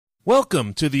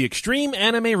Welcome to the Extreme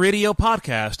Anime Radio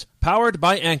Podcast, powered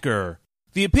by Anchor.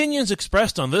 The opinions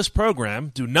expressed on this program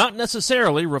do not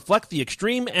necessarily reflect the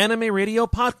Extreme Anime Radio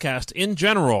Podcast in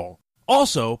general.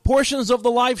 Also, portions of the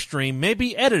live stream may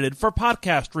be edited for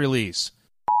podcast release.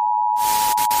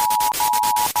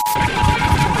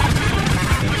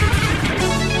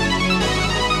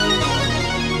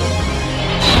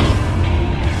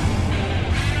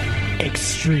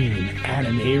 Extreme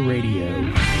Anime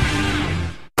Radio.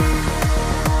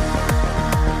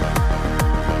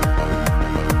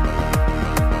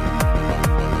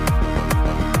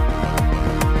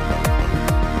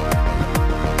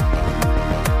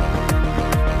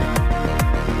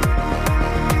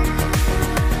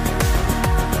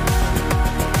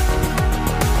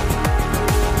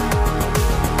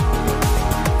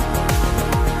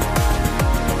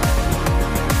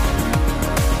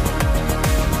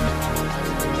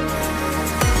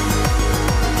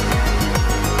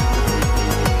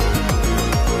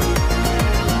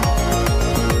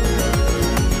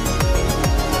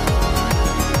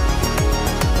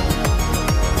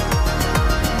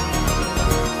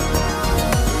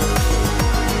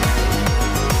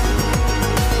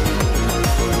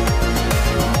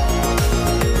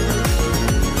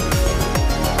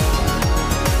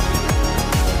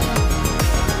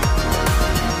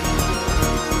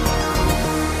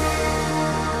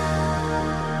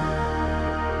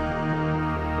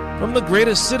 From the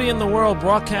greatest city in the world,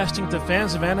 broadcasting to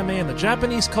fans of anime and the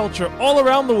Japanese culture all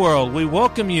around the world, we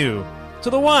welcome you to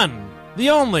the one, the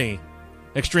only,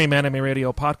 Extreme Anime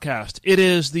Radio Podcast. It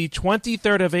is the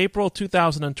 23rd of April,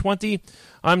 2020.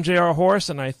 I'm J.R. Horse,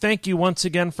 and I thank you once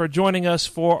again for joining us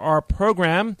for our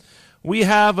program. We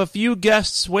have a few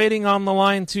guests waiting on the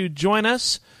line to join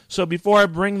us, so before I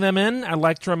bring them in, I'd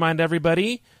like to remind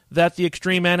everybody that the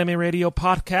Extreme Anime Radio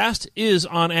Podcast is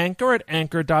on Anchor at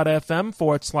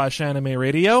anchor.fm/anime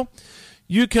radio.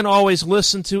 You can always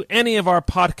listen to any of our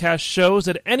podcast shows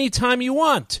at any time you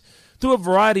want through a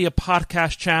variety of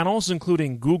podcast channels,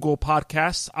 including Google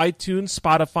Podcasts, iTunes,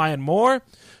 Spotify, and more.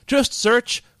 Just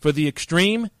search for the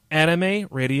Extreme Anime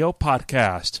Radio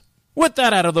Podcast. With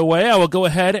that out of the way, I will go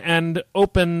ahead and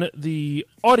open the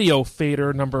audio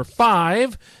fader number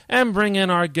 5 and bring in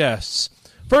our guests.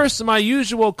 First, my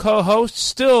usual co-host,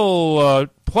 still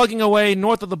plugging away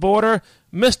north of the border,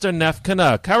 Mr. Neff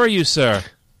Canuck. How are you, sir?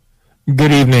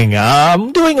 Good evening.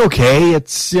 I'm doing okay.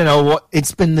 It's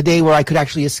been the day where I could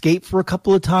actually escape for a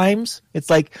couple of times. It's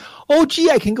like, oh,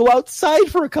 gee, I can go outside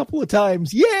for a couple of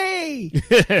times. Yay!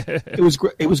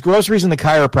 It was groceries and the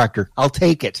chiropractor. I'll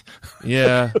take it.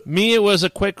 Yeah. Me, it was a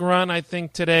quick run, I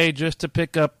think, today, just to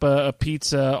pick up a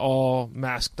pizza all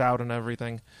masked out and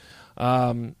everything.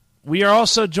 We are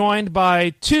also joined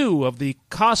by two of the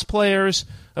cosplayers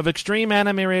of Extreme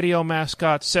Anime Radio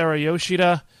mascot Sarah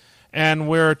Yoshida, and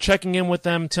we're checking in with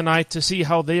them tonight to see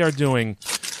how they are doing.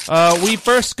 We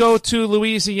first go to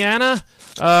Louisiana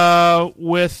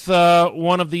with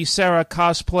one of the Sarah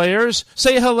cosplayers.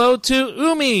 Say hello to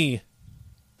Umi.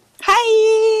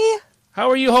 Hi. How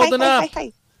are you holding up?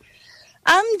 Hi.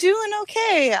 I'm doing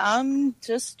okay. I'm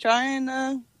just trying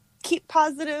to keep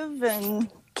positive and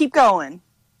keep going.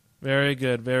 Very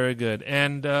good, very good.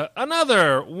 And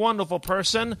another wonderful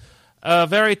person, a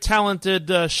very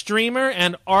talented streamer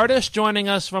and artist joining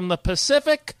us from the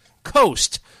Pacific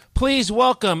Coast. Please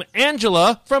welcome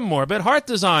Angela from Morbid Heart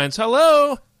Designs.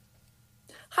 Hello!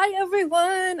 Hi,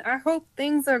 everyone. I hope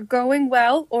things are going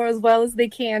well, or as well as they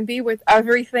can be, with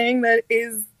everything that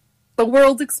is the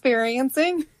world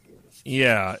experiencing.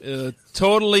 Yeah,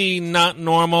 totally not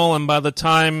normal, and by the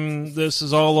time this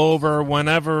is all over,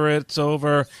 whenever it's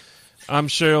over, I'm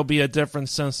sure it'll be a different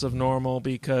sense of normal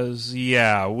because,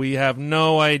 yeah, we have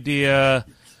no idea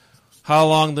how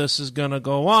long this is going to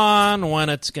go on, when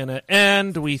it's going to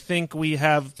end. We think we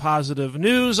have positive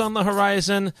news on the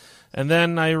horizon, and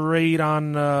then I read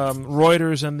on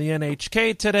Reuters and the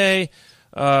NHK today,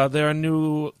 there are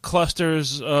new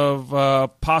clusters of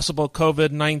possible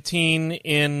COVID-19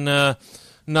 in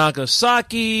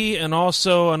Nagasaki, and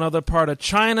also another part of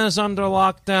China is under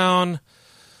lockdown.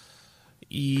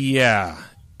 Yeah.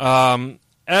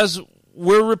 As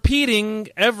we're repeating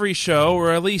every show,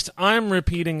 or at least I'm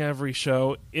repeating every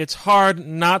show, it's hard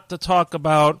not to talk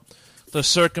about the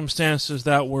circumstances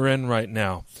that we're in right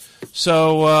now.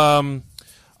 So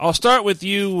I'll start with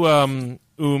you,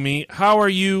 Umi. How are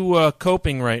you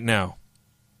coping right now?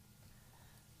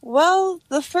 Well,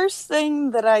 the first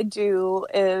thing that I do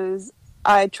is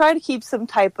I try to keep some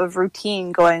type of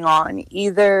routine going on.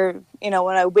 Either, when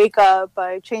I wake up,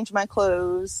 I change my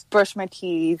clothes, brush my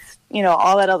teeth,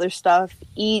 all that other stuff,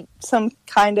 eat some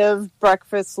kind of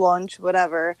breakfast, lunch,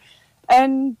 whatever.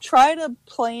 and try to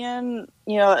plan,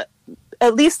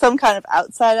 at least some kind of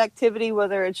outside activity,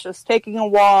 whether it's just taking a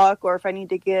walk or if I need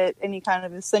to get any kind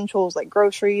of essentials like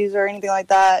groceries or anything like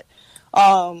that,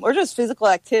 or just physical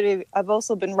activity. I've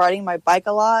also been riding my bike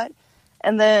a lot.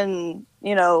 And then,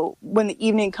 when the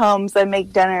evening comes, I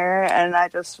make dinner and I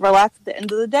just relax at the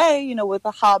end of the day, with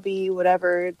a hobby,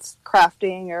 whatever, it's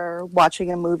crafting or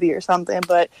watching a movie or something.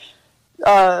 But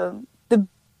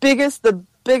the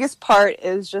biggest part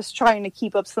is just trying to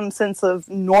keep up some sense of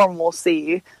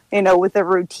normalcy, with a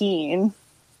routine.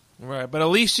 Right, but at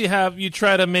least you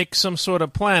try to make some sort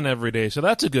of plan every day, so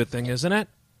that's a good thing, isn't it?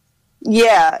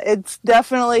 Yeah, it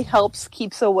definitely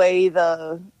keeps away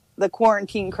the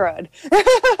quarantine crud.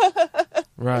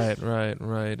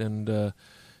 Right, and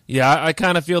I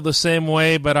kind of feel the same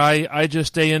way, but I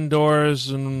just stay indoors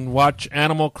and watch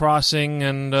Animal Crossing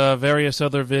and various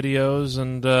other videos,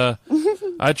 and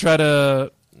I try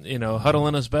to huddle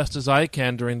in as best as I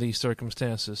can during these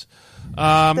circumstances.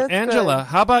 Angela, good.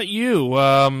 How about you?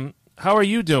 How are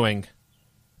you doing?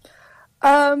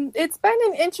 It's been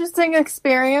an interesting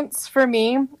experience for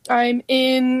me. I'm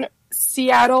in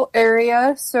Seattle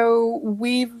area, so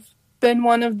we've been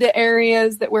one of the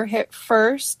areas that were hit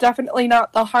first. Definitely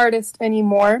not the hardest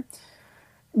anymore,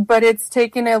 but it's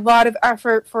taken a lot of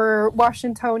effort for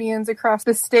Washingtonians across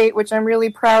the state, which I'm really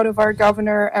proud of our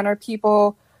governor and our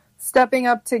people stepping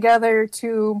up together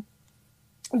to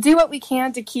do what we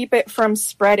can to keep it from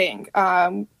spreading.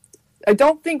 I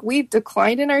don't think we've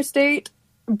declined in our state,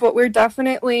 but we're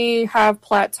definitely have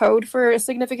plateaued for a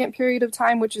significant period of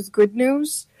time, which is good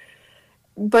news.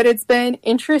 But it's been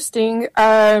interesting.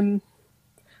 I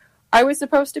was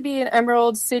supposed to be in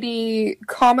Emerald City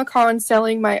Comic-Con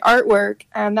selling my artwork,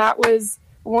 and that was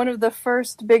one of the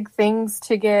first big things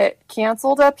to get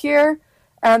canceled up here.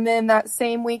 And then that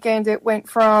same weekend, it went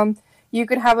from you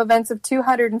could have events of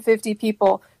 250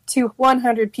 people to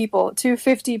 100 people to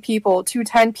 50 people to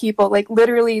 10 people, like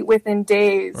literally within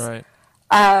days. Right.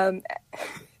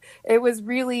 It was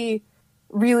really,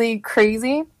 really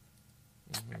crazy.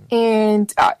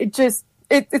 And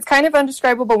it's kind of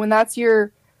indescribable when that's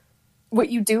what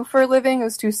you do for a living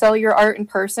is to sell your art in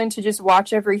person, to just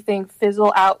watch everything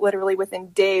fizzle out literally within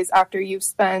days after you've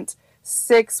spent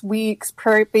 6 weeks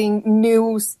prepping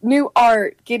new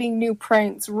art, getting new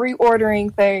prints,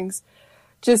 reordering things,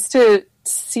 just to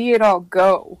see it all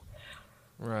go.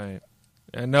 Right.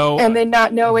 And then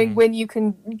not knowing when you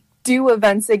can do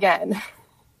events again.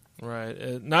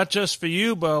 Right. Not just for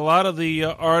you, but a lot of the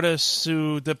artists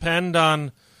who depend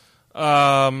on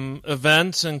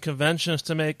events and conventions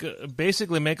to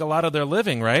basically make a lot of their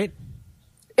living, right?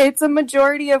 It's a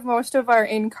majority of most of our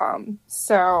income.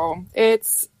 So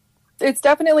it's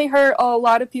definitely hurt a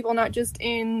lot of people, not just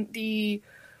in the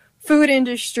food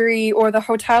industry or the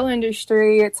hotel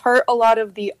industry. It's hurt a lot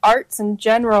of the arts in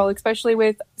general, especially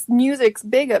with music's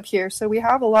big up here. So we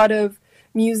have a lot of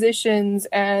musicians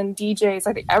and DJs.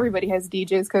 I think everybody has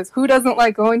DJs because who doesn't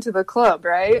like going to the club,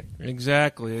 right?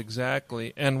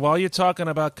 Exactly. And while you're talking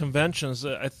about conventions,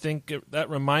 I think that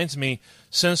reminds me,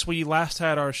 since we last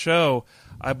had our show,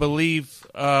 I believe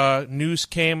news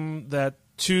came that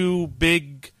 2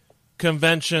 big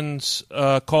conventions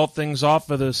called things off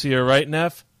for this year, right,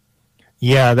 Neff?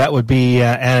 Yeah, that would be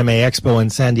Anime Expo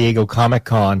and San Diego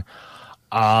Comic-Con.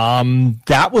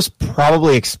 That was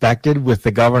probably expected with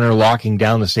the governor locking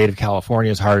down the state of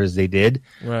California as hard as they did.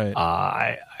 Right.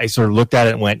 I sort of looked at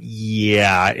it and went,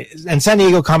 yeah. And San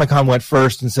Diego Comic-Con went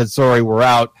first and said, sorry, we're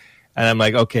out. And I'm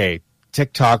like, okay,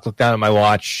 TikTok, look down at my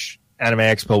watch. Anime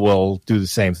Expo will do the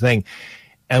same thing.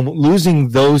 And losing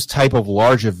those type of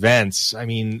large events, I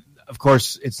mean, of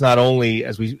course, it's not only,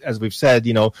 as we've said,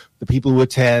 the people who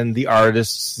attend, the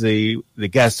artists, the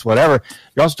guests, whatever.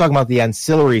 You're also talking about the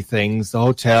ancillary things, the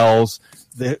hotels,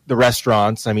 the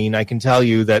restaurants. I mean, I can tell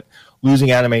you that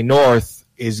losing Anime North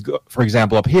is, for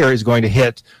example, up here is going to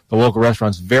hit the local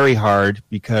restaurants very hard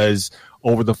because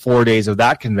over the 4 days of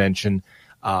that convention,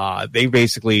 they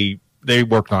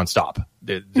work nonstop.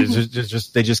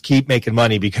 They just keep making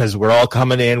money because we're all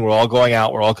coming in, we're all going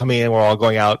out, we're all coming in, we're all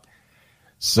going out.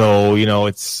 So,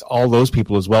 it's all those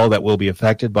people as well that will be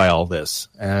affected by all this.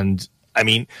 And, I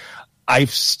mean,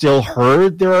 I've still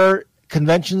heard there are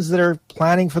conventions that are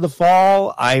planning for the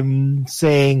fall. I'm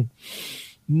saying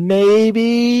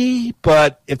maybe,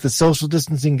 but if the social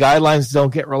distancing guidelines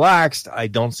don't get relaxed, I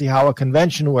don't see how a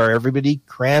convention where everybody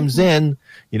crams in,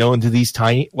 into these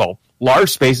large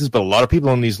spaces, but a lot of people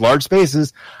in these large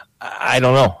spaces, I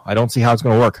don't know. I don't see how it's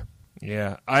going to work.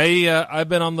 Yeah. I've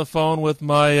been on the phone with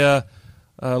my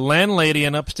landlady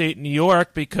in upstate New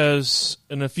York because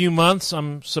in a few months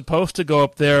I'm supposed to go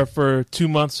up there for 2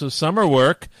 months of summer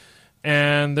work,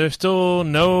 and there's still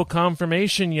no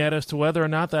confirmation yet as to whether or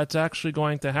not that's actually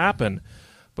going to happen.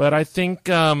 But I think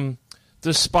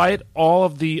despite all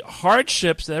of the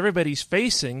hardships that everybody's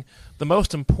facing, the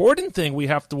most important thing we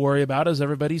have to worry about is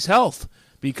everybody's health,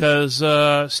 because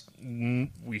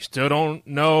we still don't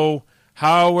know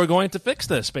how we're going to fix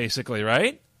this, basically,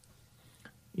 right?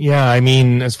 Yeah, I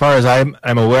mean, as far as I'm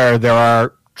aware, there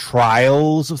are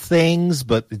trials of things,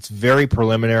 but it's very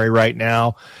preliminary right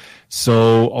now.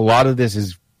 So a lot of this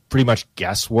is pretty much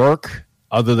guesswork,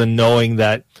 other than knowing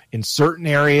that in certain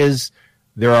areas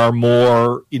there are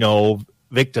more,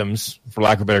 victims, for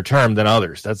lack of a better term, than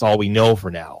others. That's all we know for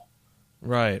now.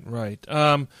 Right.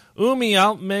 Umi,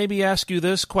 I'll maybe ask you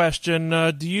this question.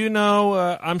 Do you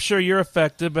know, I'm sure you're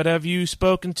affected, but have you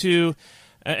spoken to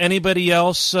anybody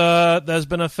else that's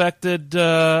been affected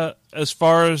as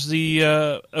far as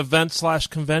the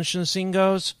event/convention scene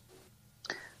goes?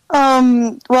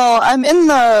 Well, I'm in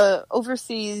the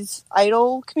overseas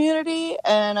idol community,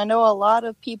 and I know a lot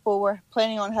of people were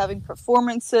planning on having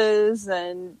performances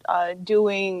and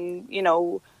doing,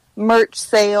 merch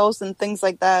sales and things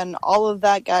like that, and all of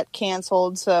that got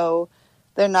canceled, so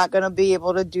they're not going to be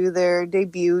able to do their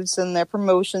debuts and their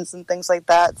promotions and things like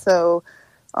that. So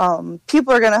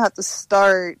people are going to have to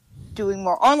start doing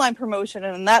more online promotion,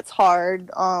 and that's hard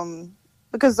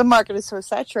because the market is so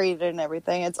saturated and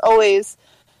everything. It's always,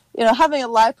 having a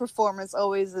live performance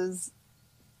always is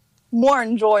more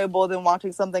enjoyable than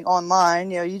watching something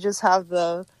online. You just have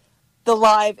the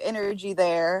live energy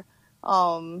there.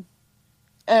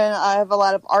 And I have a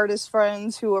lot of artist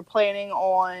friends who are planning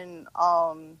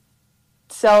on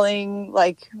selling,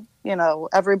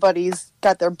 everybody's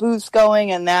got their booths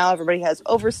going, and now everybody has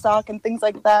overstock and things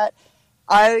like that.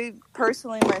 I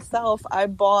personally, myself, I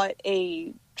bought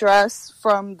a dress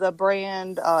from the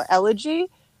brand Elegy.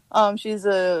 She's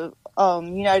a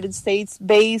United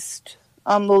States-based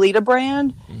Lolita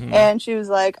brand, and she was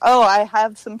like, "Oh, I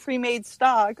have some pre-made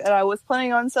stock that I was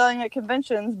planning on selling at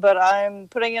conventions, but I'm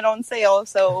putting it on sale,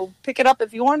 so pick it up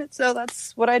if you want it." So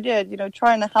that's what I did,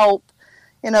 trying to help,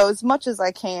 as much as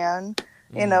I can,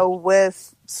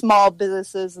 with small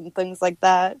businesses and things like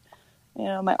that,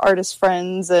 my artist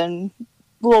friends and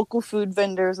local food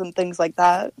vendors and things like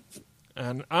that.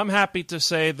 And I'm happy to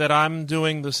say that I'm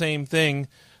doing the same thing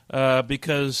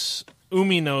because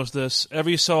Umi knows this.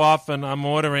 Every so often, I'm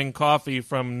ordering coffee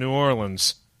from New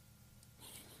Orleans.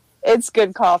 It's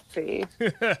good coffee.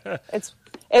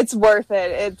 It's worth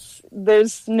it.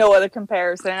 There's no other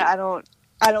comparison. I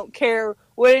don't care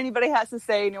what anybody has to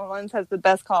say. New Orleans has the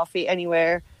best coffee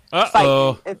anywhere.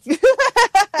 Uh-oh.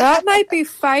 That might be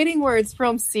fighting words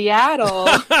from Seattle.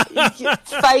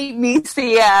 Fight me,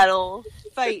 Seattle.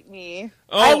 Fight me.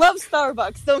 Oh. I love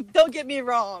Starbucks. Don't get me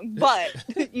wrong, but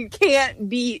you can't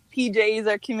beat PJ's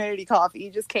or Community Coffee.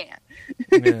 You just can't.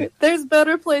 Yeah. There's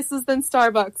better places than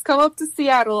Starbucks. Come up to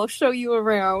Seattle. I'll show you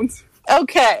around.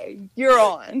 Okay, you're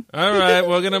on. All right,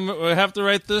 we'll have to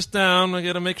write this down. We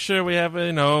got to make sure we have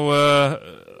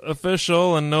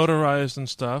official and notarized and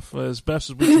stuff as best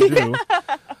as we can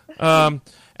do.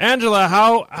 Angela,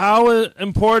 how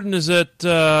important is it?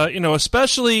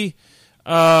 Especially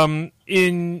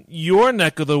in your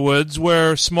neck of the woods,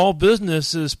 where small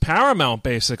business is paramount,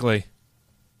 basically.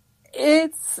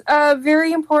 It's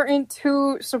very important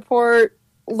to support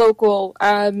local,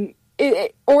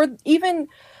 or even.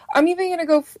 I'm even going to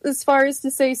go as far as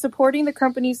to say supporting the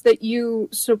companies that you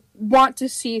want to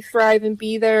see thrive and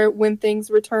be there when things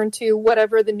return to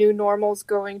whatever the new normal is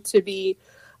going to be.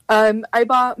 I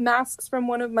bought masks from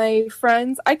one of my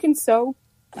friends. I can sew.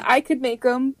 I could make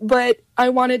them, but I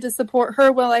wanted to support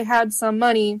her while I had some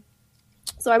money.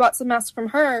 So I bought some masks from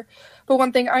her. But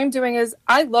one thing I'm doing is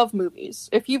I love movies.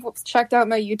 If you've checked out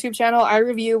my YouTube channel, I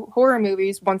review horror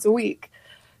movies once a week.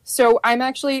 So I'm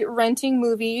actually renting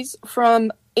movies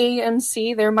from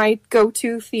AMC. They're my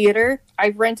go-to theater.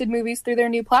 I've rented movies through their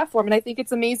new platform, and I think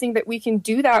it's amazing that we can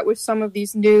do that with some of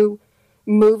these new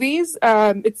movies.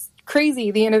 It's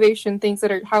crazy, the innovation,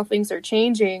 how things are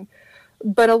changing.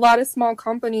 But a lot of small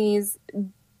companies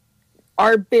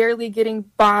are barely getting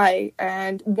by,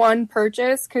 and one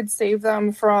purchase could save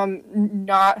them from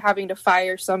not having to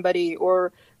fire somebody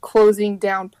or closing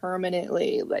down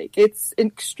permanently. It's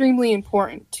extremely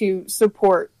important to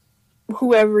support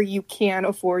whoever you can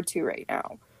afford to right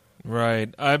now.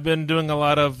 Right. I've been doing a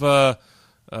lot of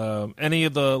any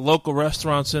of the local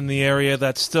restaurants in the area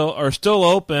that are still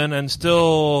open and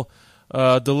still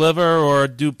deliver or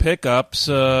do pickups.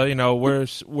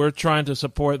 We're trying to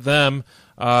support them.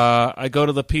 I go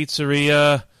to the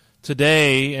pizzeria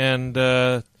today,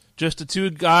 and just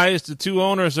the two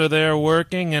owners are there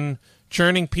working and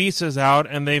churning pizzas out,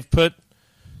 and they've put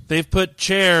they've put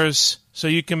chairs so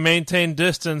you can maintain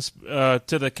distance to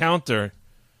the counter.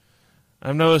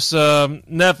 I've noticed,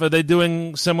 Neff, are they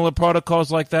doing similar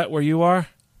protocols like that where you are?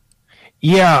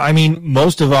 Yeah, I mean,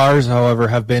 most of ours, however,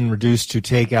 have been reduced to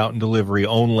takeout and delivery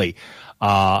only.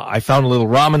 I found a little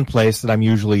ramen place that I'm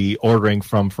usually ordering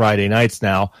from Friday nights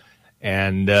now,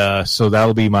 and so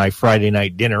that'll be my Friday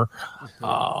night dinner.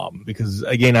 Because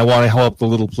again, I want to help the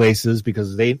little places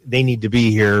because they need to be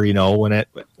here,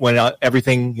 when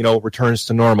everything returns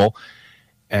to normal.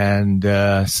 And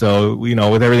so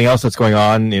with everything else that's going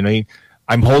on,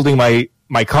 I'm holding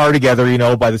my car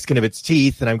together, by the skin of its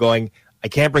teeth, and I'm going, I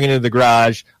can't bring it into the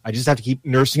garage. I just have to keep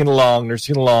nursing it along.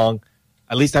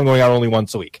 At least I'm going out only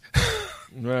once a week.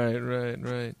 Right.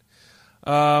 We're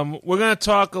going to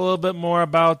talk a little bit more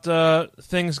about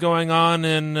things going on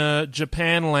in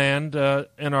Japan land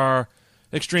in our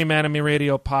Extreme Anime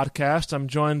Radio podcast. I'm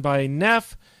joined by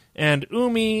Neff and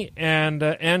Umi and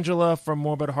Angela from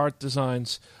Morbid Heart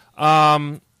Designs.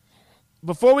 Before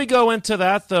we go into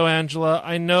that, though, Angela,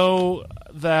 I know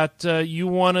that you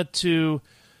wanted to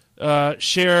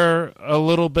share a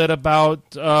little bit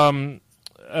about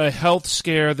a health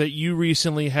scare that you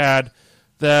recently had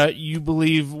that you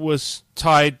believe was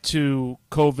tied to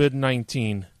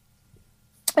COVID-19.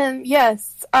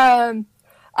 Yes.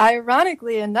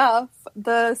 Ironically enough,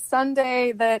 the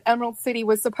Sunday that Emerald City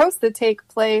was supposed to take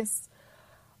place,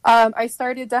 I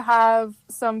started to have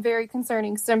some very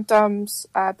concerning symptoms,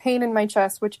 pain in my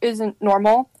chest, which isn't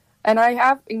normal. And I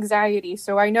have anxiety,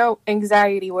 so I know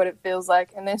anxiety, what it feels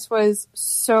like. And this was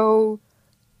so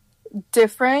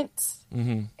different.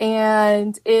 Mm-hmm.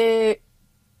 And it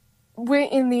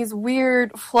went in these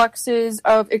weird fluxes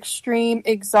of extreme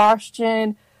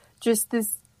exhaustion, just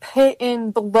this pit in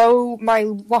below my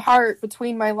heart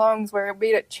between my lungs where it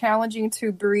made it challenging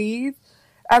to breathe.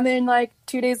 And then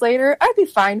 2 days later, I'd be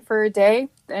fine for a day,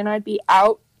 and I'd be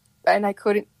out, and I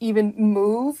couldn't even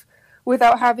move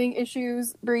without having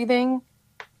issues breathing.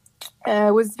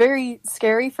 It was very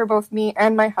scary for both me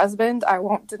and my husband. I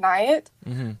won't deny it.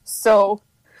 Mm-hmm. So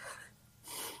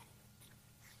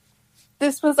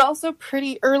this was also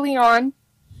pretty early on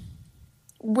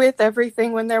with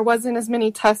everything when there wasn't as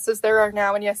many tests as there are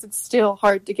now. And yes, it's still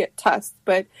hard to get tests,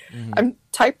 but mm-hmm. I'm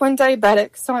type 1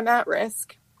 diabetic, so I'm at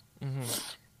risk. Mm-hmm.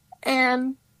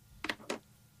 And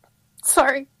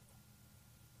sorry.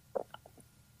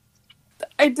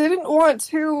 I didn't want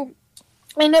to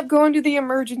end up going to the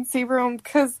emergency room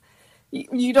because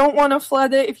you don't want to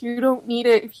flood it if you don't need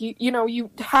it. If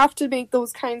you have to make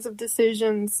those kinds of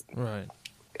decisions, right?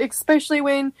 Especially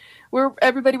when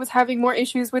everybody was having more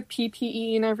issues with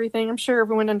PPE and everything. I'm sure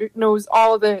everyone knows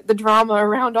all the drama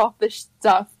around all this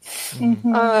stuff.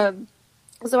 Mm-hmm.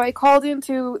 So I called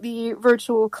into the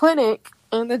virtual clinic,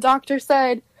 and the doctor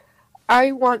said,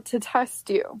 "I want to test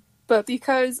you. But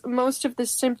because most of the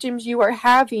symptoms you are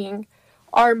having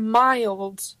are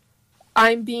mild,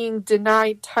 I'm being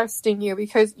denied testing you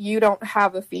because you don't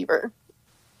have a fever."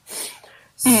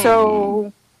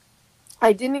 So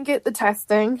I didn't get the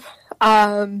testing.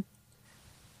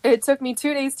 It took me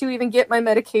 2 days to even get my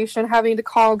medication, having to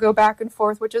go back and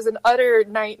forth, which is an utter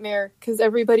nightmare because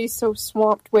everybody's so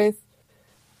swamped with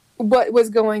what was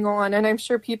going on, and I'm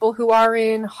sure people who are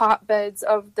in hotbeds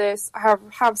of this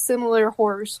have similar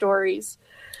horror stories.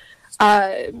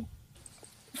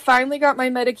 Finally got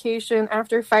my medication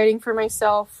after fighting for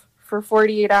myself for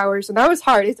 48 hours, and that was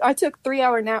hard. I took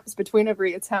 3-hour naps between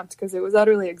every attempt because it was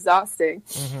utterly exhausting.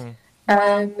 Mm-hmm.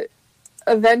 And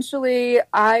eventually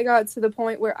I got to the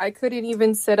point where I couldn't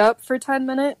even sit up for 10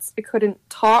 minutes. I couldn't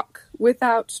talk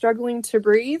without struggling to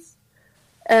breathe.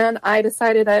 And I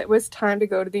decided that it was time to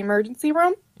go to the emergency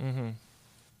room.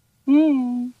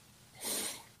 Mm-hmm.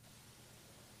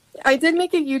 I did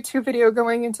make a YouTube video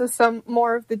going into some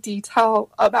more of the detail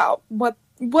about what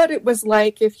it was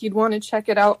like if you'd want to check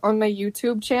it out on my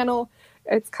YouTube channel.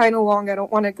 It's kind of long. I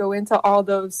don't want to go into all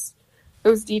those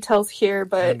details here,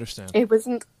 but it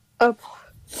wasn't a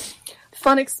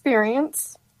fun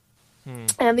experience.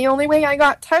 And the only way I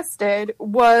got tested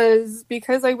was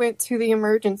because I went to the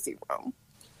emergency room.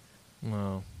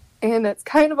 Wow. And it's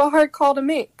kind of a hard call to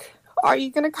make. Are you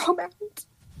going to come out?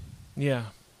 Yeah.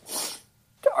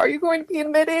 Are you going to be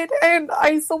admitted and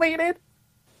isolated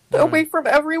away from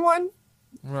everyone?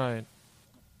 Right.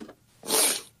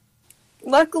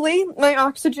 Luckily, my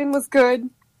oxygen was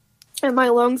good and my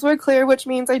lungs were clear, which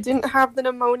means I didn't have the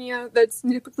pneumonia that's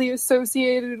typically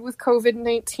associated with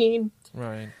COVID-19.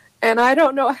 Right. And I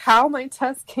don't know how my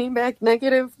test came back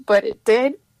negative, but it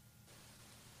did.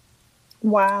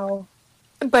 Wow.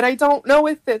 But I don't know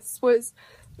if this was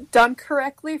done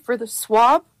correctly for the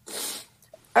swab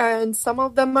and some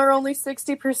of them are only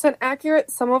 60%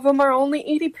 accurate, some of them are only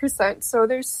 80%. So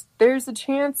there's a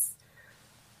chance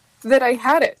that I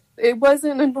had it. It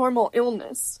wasn't a normal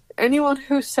illness. Anyone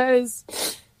who says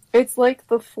it's like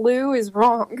the flu is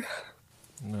wrong.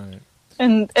 Right.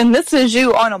 And this is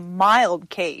you on a mild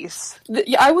case.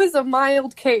 I was a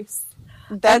mild case.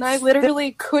 And I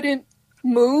literally couldn't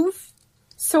move,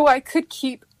 so I could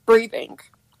keep breathing.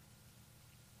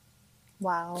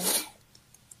 Wow.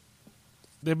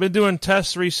 They've been doing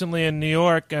tests recently in New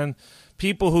York, and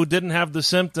people who didn't have the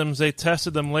symptoms, they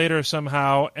tested them later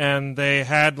somehow, and they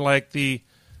had like the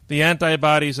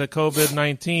antibodies of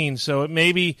COVID-19. So it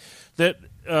may be that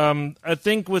I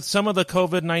think with some of the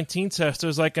COVID-19 tests,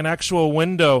 there's like an actual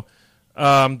window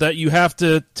that you have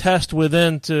to test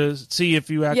within to see if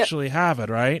you actually have it,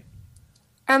 right?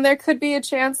 And there could be a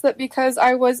chance that because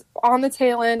I was on the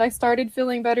tail end, I started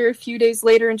feeling better a few days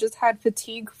later and just had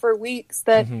fatigue for weeks,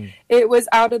 that it was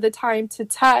out of the time to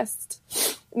test.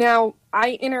 Now,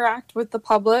 I interact with the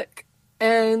public,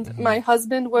 and my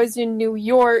husband was in New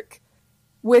York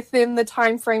within the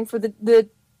time frame for the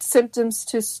symptoms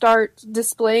to start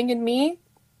displaying in me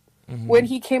when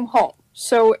he came home.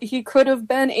 So he could have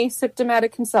been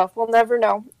asymptomatic himself. We'll never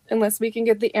know unless we can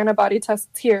get the antibody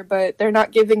tests here, but they're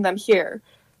not giving them here.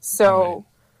 So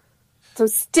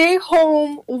stay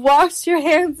home, wash your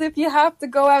hands if you have to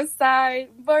go outside,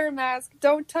 wear a mask,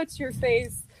 don't touch your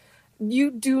face.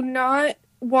 You do not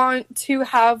want to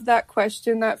have that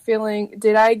question, that feeling,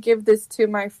 did I give this to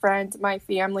my friend, my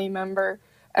family member?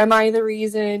 Am I the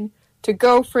reason to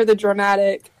go for the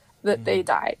dramatic that they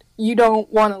died? You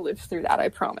don't want to live through that, I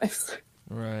promise.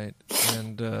 Right.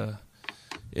 And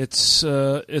it's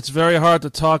very hard to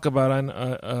talk about,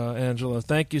 Angela.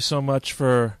 Thank you so much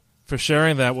for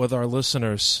sharing that with our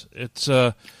listeners. It's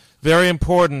very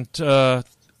important to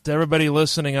everybody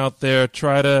listening out there.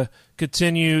 Try to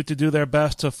continue to do their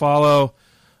best to follow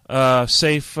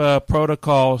safe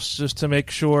protocols, just to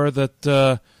make sure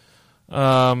that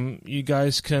you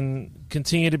guys can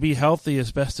continue to be healthy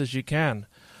as best as you can.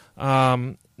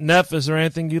 Neff, is there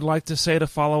anything you'd like to say to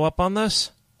follow up on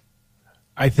this?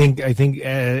 I think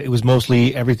it was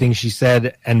mostly everything she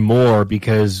said and more,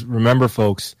 because remember,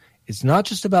 folks, it's not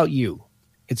just about you.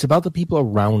 It's about the people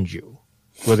around you,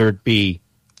 whether it be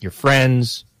your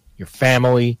friends, your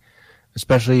family,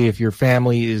 especially if your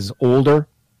family is older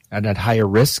and at higher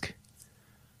risk.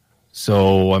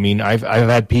 So, I mean, I've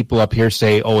had people up here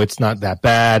say, oh, it's not that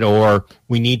bad, or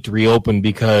we need to reopen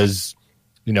because,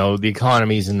 you know, the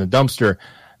economy's in the dumpster.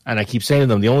 And I keep saying to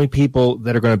them, the only people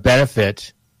that are going to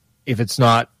benefit if it's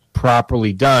not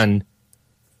properly done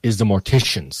is the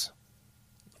morticians.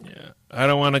 Yeah. I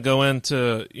don't want to go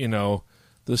into, you know,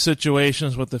 the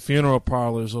situations with the funeral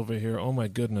parlors over here. Oh, my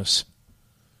goodness.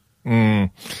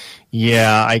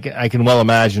 Yeah, I can well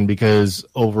imagine, because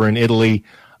over in Italy,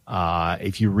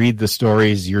 if you read the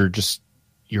stories, your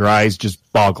eyes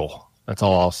just boggle. That's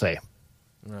all I'll say.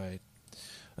 Right.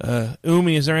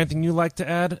 Umi, is there anything you'd like to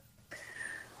add?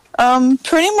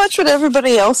 Pretty much what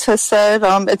everybody else has said.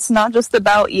 It's not just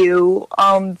about you.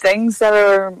 Things that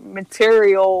are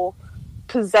material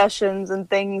possessions and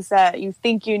things that you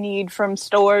think you need from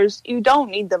stores, you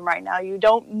don't need them right now. You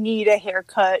don't need a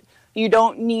haircut. You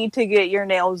don't need to get your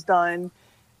nails done.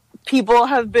 People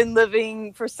have been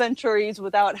living for centuries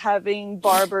without having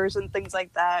barbers and things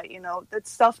like that. You know, that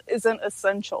stuff isn't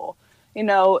essential. You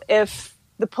know, if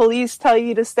the police tell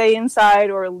you to stay inside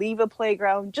or leave a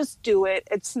playground, just do it.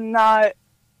 It's not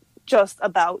just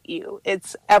about you.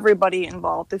 It's everybody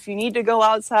involved. If you need to go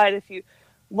outside, if you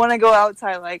want to go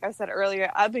outside, like I said earlier,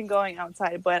 I've been going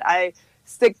outside, but I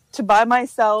stick to by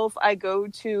myself. I go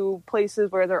to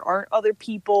places where there aren't other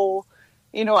people.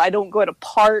 You know, I don't go to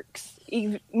parks.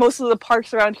 Most of the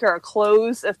parks around here are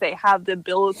closed if they have the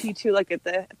ability to, like if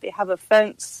they have a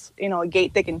fence, you know, a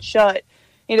gate they can shut.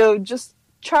 You know, just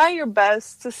try your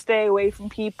best to stay away from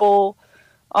people.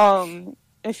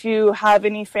 If you have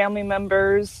any family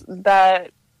members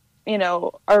that, you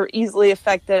know, are easily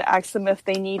affected, ask them if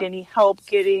they need any help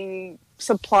getting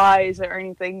supplies or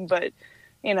anything, but,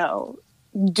 you know,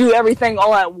 do everything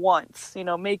all at once. You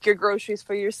know, make your groceries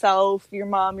for yourself, your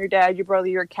mom, your dad, your brother,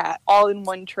 your cat, all in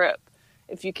one trip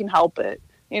if you can help it.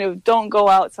 You know, don't go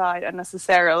outside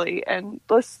unnecessarily. And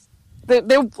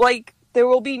there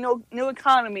will be no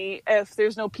economy if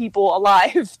there's no people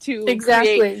alive to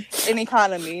create an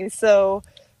economy. So,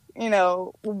 you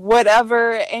know,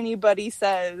 whatever anybody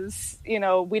says, you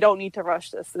know, we don't need to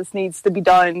rush this. This needs to be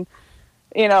done,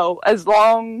 you know, as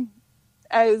long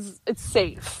as it's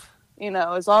safe. You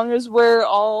know, as long as we're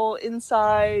all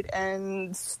inside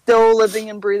and still living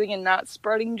and breathing and not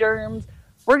spreading germs,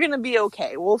 we're going to be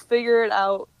okay. We'll figure it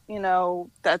out. You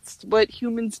know, that's what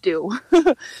humans do.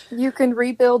 You can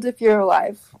rebuild if you're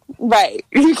alive. Right.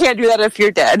 You can't do that if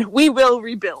you're dead. We will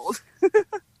rebuild.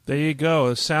 There you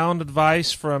go. Sound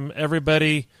advice from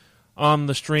everybody on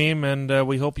the stream, and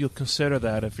we hope you'll consider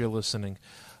that if you're listening.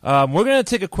 We're going to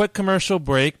take a quick commercial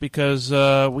break because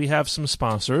we have some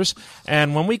sponsors.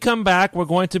 And when we come back, we're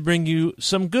going to bring you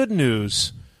some good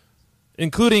news,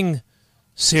 including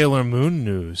Sailor Moon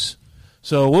news.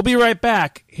 So we'll be right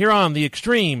back here on the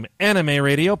Extreme Anime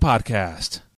Radio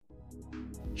Podcast.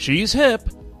 She's hip,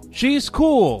 she's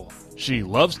cool, she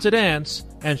loves to dance,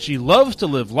 and she loves to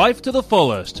live life to the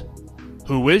fullest.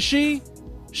 Who is she?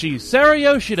 She's Sarah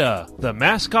Yoshida, the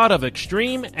mascot of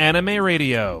Extreme Anime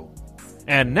Radio.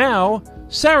 And now,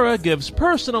 Sarah gives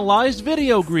personalized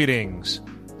video greetings.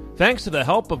 Thanks to the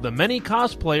help of the many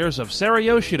cosplayers of Sarah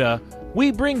Yoshida,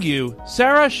 we bring you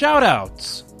Sarah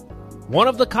Shoutouts. One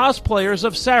of the cosplayers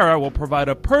of Sarah will provide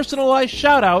a personalized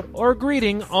shoutout or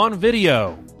greeting on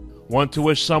video. Want to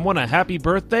wish someone a happy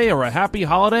birthday or a happy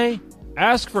holiday?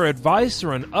 Ask for advice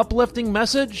or an uplifting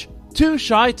message? Too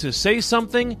shy to say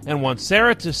something and want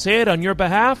Sarah to say it on your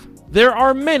behalf? There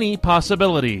are many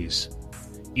possibilities.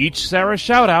 Each Sarah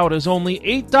shoutout is only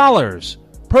 $8.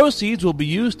 Proceeds will be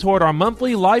used toward our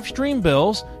monthly live stream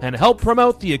bills and help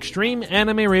promote the Extreme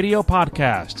Anime Radio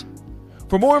Podcast.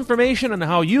 For more information on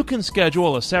how you can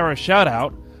schedule a Sarah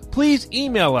shoutout, please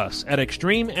email us at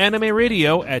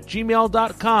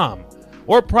extremeanimeradio@gmail.com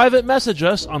or private message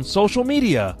us on social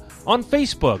media on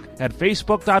Facebook at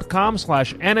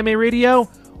facebook.com/animeradio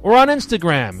or on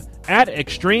Instagram at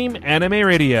Extreme Anime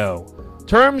Radio.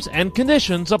 Terms and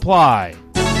conditions apply.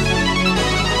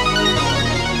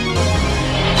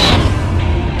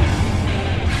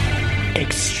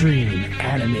 Extreme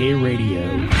Anime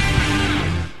Radio.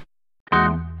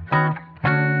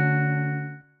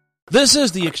 This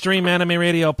is the Extreme Anime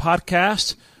Radio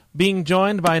Podcast, being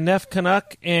joined by Neff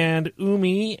Canuck and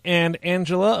Umi and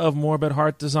Angela of Morbid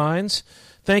Heart Designs.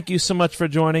 Thank you so much for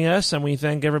joining us, and we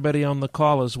thank everybody on the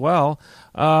call as well.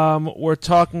 We're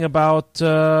talking about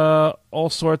all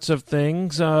sorts of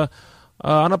things. On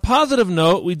a positive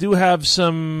note, we do have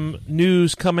some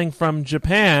news coming from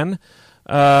Japan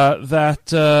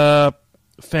that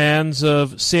fans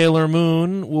of Sailor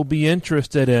Moon will be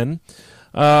interested in.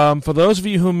 For those of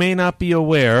you who may not be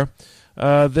aware,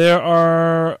 there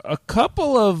are a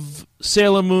couple of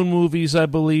Sailor Moon movies, I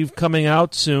believe, coming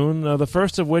out soon. The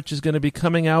first of which is going to be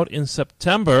coming out in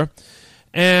September.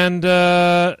 And,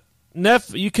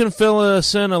 Neff, you can fill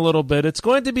us in a little bit. It's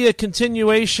going to be a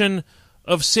continuation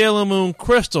of Sailor Moon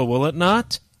Crystal, will it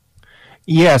not?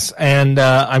 Yes, and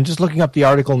I'm just looking up the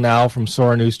article now from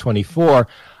Sora News 24,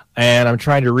 and I'm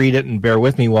trying to read it, and bear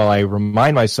with me while I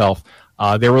remind myself.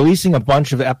 They're releasing a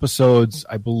bunch of episodes,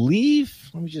 I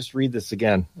believe. Let me just read this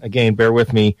again. Again, bear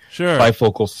with me. Sure.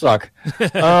 Bifocals suck.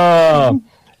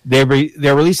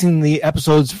 They're releasing the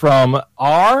episodes from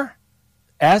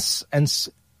RS.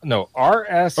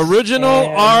 Original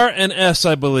R and S,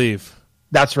 I believe.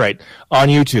 That's right. On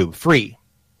YouTube, free.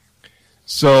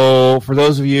 So for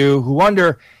those of you who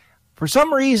wonder, for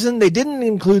some reason they didn't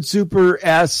include Super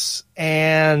S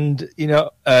and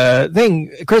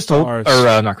Crystal Stars.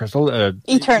 or not Crystal,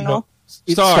 Eternal.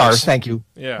 Stars. Thank you.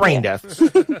 Yeah. Brain death.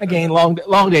 Again,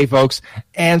 long day, folks.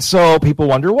 And so people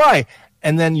wonder why.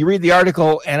 And then you read the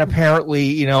article, and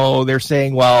apparently, they're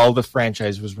saying, well, the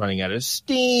franchise was running out of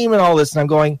steam and all this. And I'm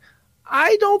going,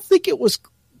 I don't think it was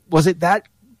it that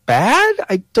bad?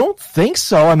 I don't think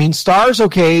so. I mean, Stars,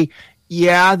 okay.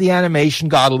 Yeah, the animation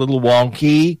got a little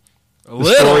wonky.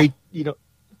 Story,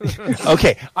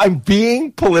 Okay, I'm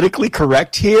being politically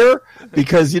correct here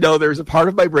because, there's a part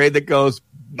of my brain that goes,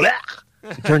 blah,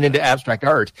 it turned into abstract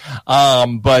art.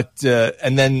 And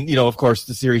then, of course,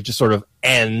 the series just sort of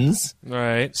ends.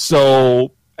 Right.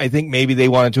 So I think maybe they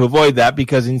wanted to avoid that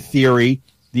because, in theory,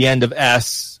 the end of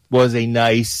S was a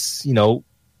nice,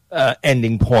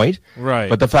 ending point. Right.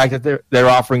 But the fact that they're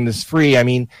offering this free, I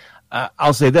mean,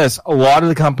 I'll say this. A lot of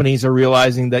the companies are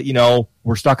realizing that,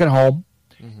 we're stuck at home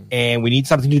and we need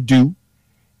something to do.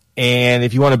 And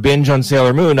if you want to binge on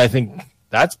Sailor Moon, I think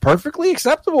that's perfectly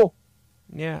acceptable.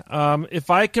 Yeah.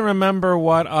 If I can remember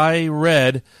what I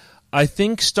read, I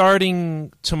think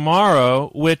starting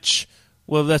tomorrow,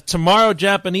 that's tomorrow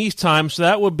Japanese time, so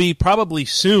that would be probably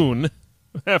soon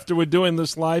after we're doing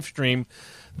this live stream,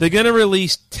 they're going to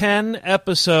release 10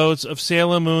 episodes of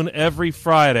Sailor Moon every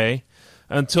Friday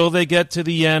until they get to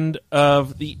the end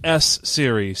of the S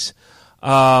series.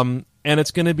 And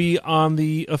it's going to be on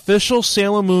the official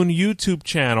Sailor Moon YouTube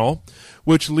channel,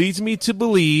 which leads me to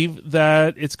believe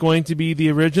that it's going to be the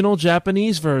original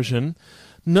Japanese version.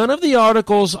 none of the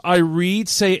articles I read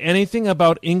say anything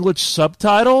about English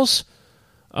subtitles.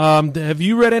 Have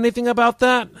you read anything about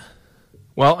that?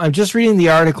 Well, I'm just reading the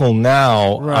article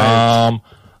now. Right.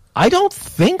 I don't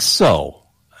think so.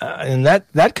 And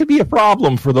that could be a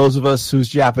problem for those of us whose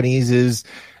Japanese is,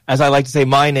 as I like to say,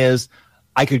 mine is,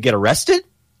 I could get arrested,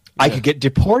 I could get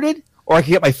deported, or I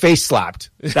could get my face slapped.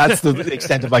 That's the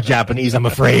extent of my Japanese, I'm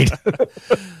afraid.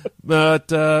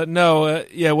 But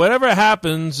whatever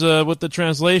happens with the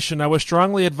translation, I would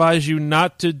strongly advise you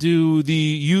not to do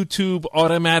the YouTube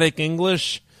automatic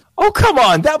English. Oh, come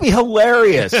on. That'd be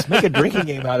hilarious. Make a drinking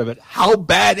game out of it. How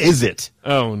bad is it?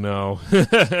 Oh, no.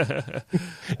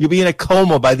 You'll be in a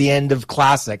coma by the end of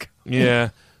Classic. Yeah.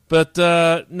 But,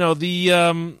 no,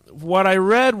 what I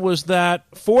read was that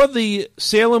for the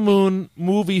Sailor Moon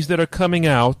movies that are coming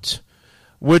out,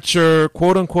 which are,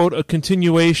 quote-unquote, a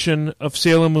continuation of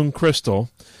Sailor Moon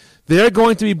Crystal, they're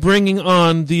going to be bringing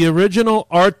on the original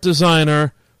art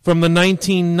designer from the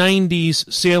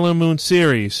 1990s Sailor Moon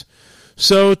series.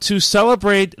 So to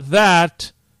celebrate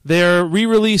that, they're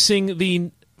re-releasing the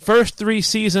first 3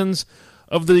 seasons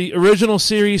of the original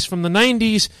series from the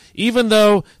 90s, even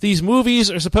though these movies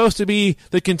are supposed to be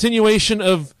the continuation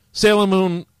of Sailor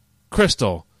Moon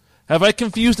Crystal. Have I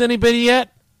confused anybody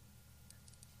yet?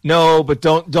 No, but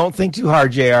don't think too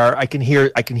hard, JR. I can hear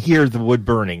the wood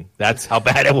burning. That's how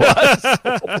bad it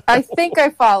was. I think I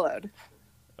followed.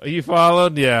 You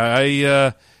followed?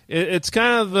 Yeah. It's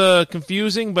kind of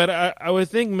confusing, but I would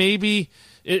think maybe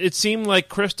it seemed like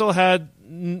Crystal had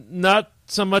not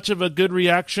so much of a good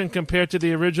reaction compared to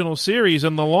the original series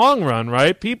in the long run,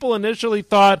 right? People initially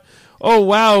thought, oh,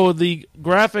 wow, the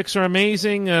graphics are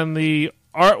amazing and the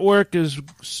artwork is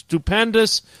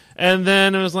stupendous, and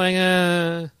then it was like,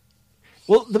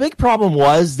 Well, the big problem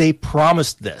was they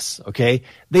promised this, okay?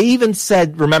 They even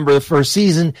said, remember the first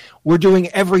season, we're doing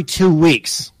every 2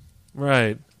 weeks.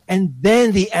 Right. And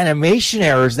then the animation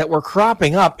errors that were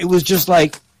cropping up, it was just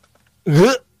like,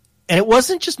 ugh. And it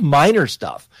wasn't just minor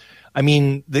stuff. I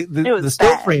mean, the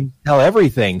still frame tell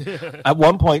everything. At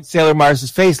one point, Sailor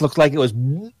Mars' face looked like it was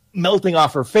melting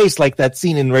off her face, like that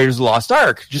scene in Raiders of the Lost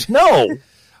Ark. Just no.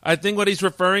 I think what he's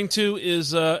referring to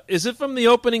is it from the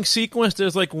opening sequence?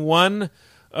 There's like one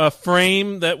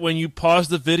frame that when you pause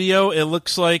the video, it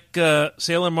looks like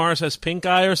Sailor Mars has pink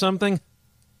eye or something.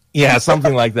 Yeah,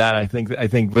 something like that. I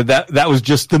think, but that was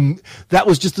just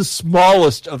the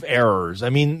smallest of errors. I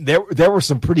mean, there were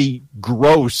some pretty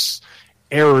gross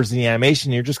errors in the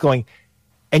animation. You're just going,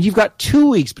 and you've got 2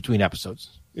 weeks between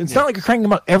episodes. It's not like you're cranking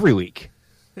them out every week.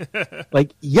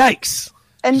 Like, yikes!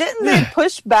 And didn't they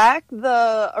push back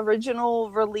the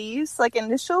original release like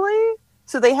initially,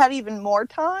 so they had even more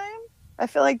time? I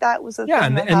feel like that was a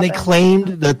thing that and they claimed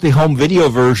that the home video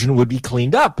version would be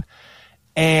cleaned up.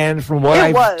 And from what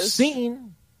I've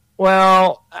seen,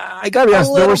 well, I gotta be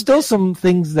honest, there were still some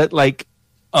things that like,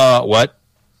 what?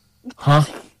 Huh?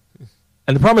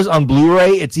 And the problem is on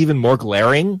Blu-ray, it's even more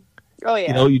glaring. Oh yeah.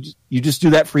 You know, you just do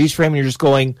that freeze frame and you're just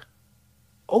going,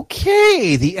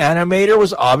 okay, the animator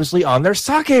was obviously on their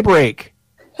sake break.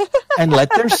 And let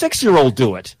their 6-year-old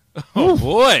do it. Oh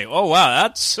boy. Oh wow,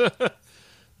 that's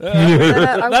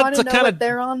I want to know kinda... what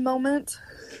they're on moment.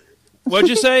 What'd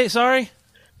you say? Sorry?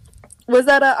 Was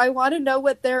that I want to know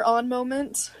what they're on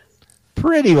moment?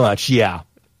 Pretty much, yeah.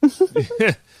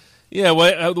 Yeah,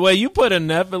 the way you put it,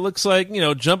 Nev, it looks like,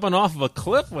 jumping off of a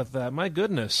cliff with that. My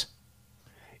goodness.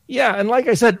 Yeah, and like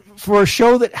I said, for a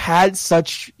show that had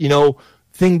such,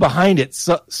 thing behind it,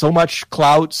 so much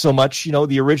clout, so much,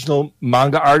 the original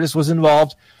manga artist was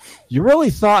involved, you really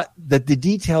thought that the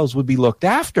details would be looked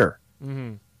after.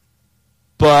 Mm-hmm.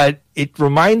 But it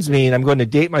reminds me, and I'm going to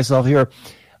date myself here,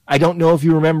 I don't know if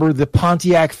you remember the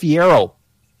Pontiac Fiero,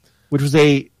 which was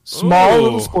a small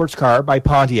little sports car by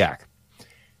Pontiac.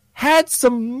 Had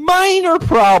some minor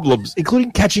problems,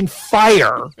 including catching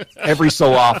fire every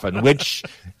so often, which,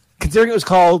 considering it was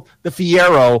called the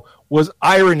Fiero, was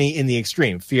irony in the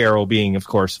extreme. Fiero being, of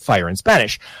course, fire in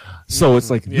Spanish. So it's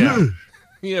like... Yeah,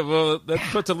 yeah. Well, that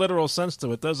puts a literal sense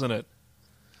to it, doesn't it?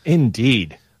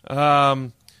 Indeed.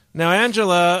 Now,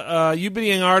 Angela, you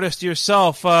being an artist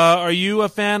yourself, are you a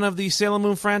fan of the Sailor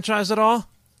Moon franchise at all?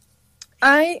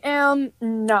 I am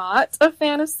not a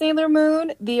fan of Sailor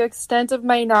Moon. The extent of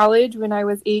my knowledge, when I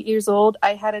was 8 years old,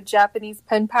 I had a Japanese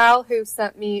pen pal who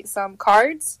sent me some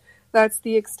cards. That's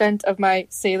the extent of my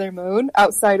Sailor Moon,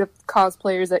 outside of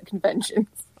cosplayers at conventions.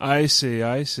 I see.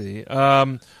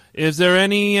 Is there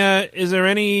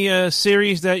any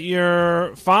series that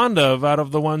you're fond of out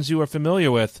of the ones you are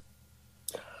familiar with?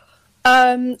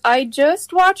 I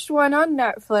just watched one on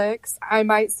Netflix. I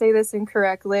might say this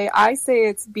incorrectly. I say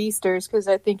it's Beasters because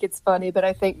I think it's funny, but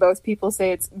I think most people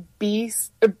say it's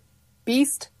Beast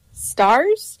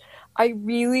Stars. I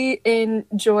really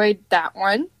enjoyed that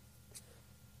one.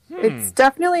 It's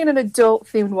definitely an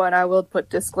adult-themed one. I will put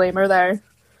disclaimer there.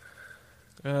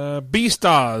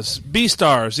 Beastars,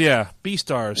 yeah,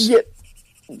 Beastars. Yep.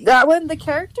 That one, the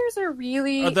characters are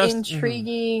really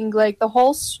intriguing. Like the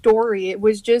whole story, it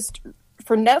was just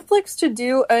for Netflix to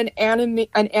do an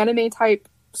anime type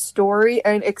story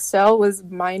and Excel was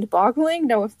mind-boggling.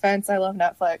 No offense, I love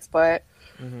Netflix, but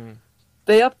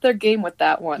they upped their game with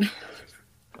that one.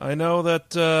 I know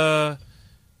that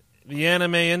the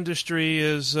anime industry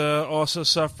is also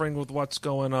suffering with what's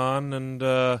going on,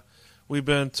 and we've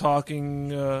been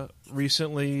talking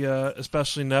recently,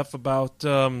 especially Neff, about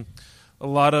a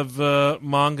lot of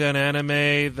manga and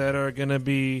anime that are going to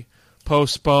be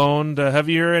postponed. Have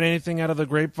you heard anything out of the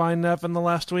grapevine, Neff, in the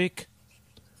last week?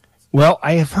 Well,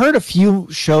 I have heard a few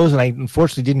shows, and I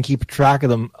unfortunately didn't keep track of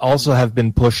them, also have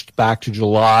been pushed back to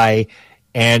July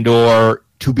and or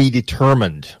to be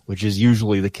determined, which is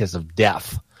usually the kiss of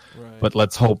death. Right. But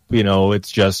let's hope,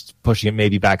 it's just pushing it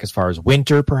maybe back as far as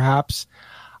winter, perhaps.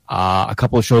 A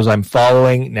couple of shows I'm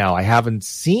following. Now, I haven't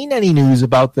seen any news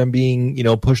about them being,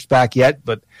 pushed back yet,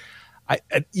 but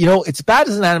it's bad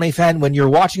as an anime fan when you're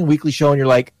watching a weekly show and you're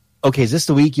like, okay, is this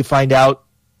the week you find out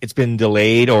it's been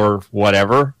delayed or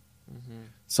whatever? Mm-hmm.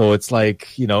 So it's like,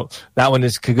 that one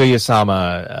is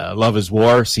Kaguya-sama, Love is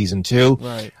War, Season 2.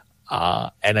 Right.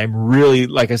 And I'm really,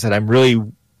 like I said, I'm really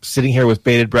sitting here with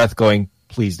bated breath going,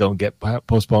 please don't get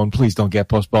postponed. Please don't get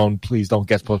postponed. Please don't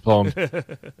get postponed.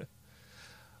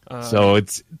 So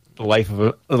it's the life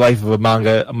of a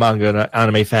manga and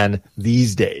anime fan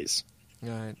these days.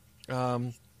 Right.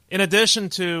 In addition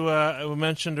to we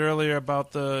mentioned earlier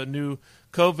about the new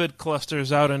COVID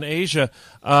clusters out in Asia,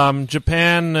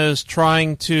 Japan is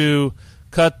trying to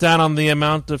cut down on the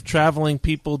amount of traveling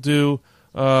people do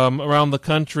around the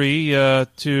country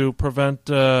to prevent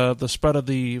the spread of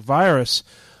the virus.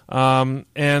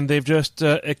 And they've just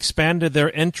expanded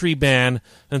their entry ban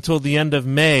until the end of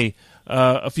May.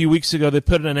 A few weeks ago, they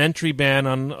put an entry ban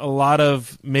on a lot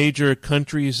of major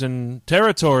countries and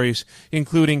territories,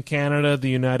 including Canada, the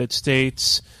United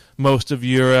States, most of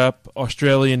Europe,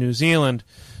 Australia, New Zealand.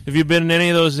 If you've been in any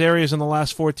of those areas in the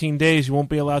last 14 days, you won't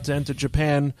be allowed to enter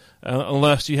Japan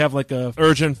unless you have like a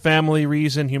urgent family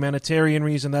reason, humanitarian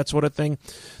reason, that sort of thing.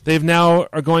 They've now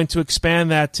are going to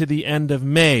expand that to the end of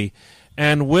May.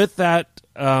 And with that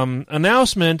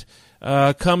announcement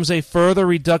comes a further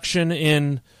reduction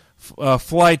in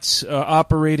flights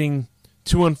operating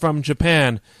to and from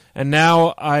Japan. And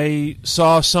now I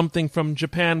saw something from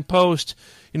Japan Post.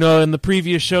 In the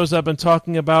previous shows I've been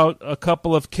talking about a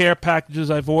couple of care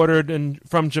packages I've ordered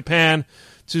from Japan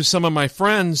to some of my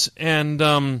friends,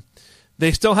 and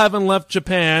they still haven't left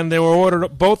Japan. They were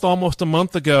ordered both almost a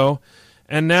month ago,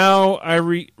 and now I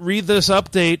read this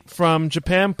update from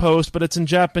Japan Post, but it's in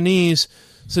Japanese,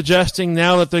 suggesting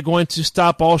now that they're going to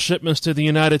stop all shipments to the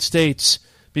United States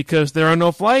because there are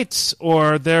no flights,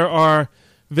 or there are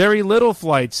very little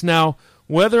flights. Now,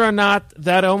 whether or not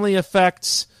that only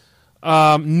affects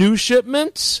new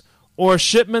shipments or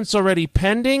shipments already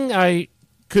pending, I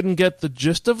couldn't get the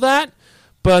gist of that.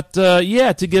 But,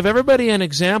 to give everybody an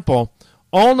example,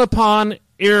 All Nippon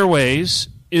Airways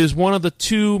is one of the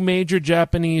two major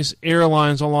Japanese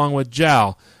airlines along with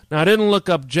JAL. Now, I didn't look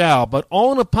up JAL, but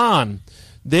All Nippon,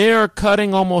 they are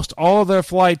cutting almost all of their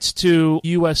flights to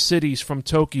U.S. cities from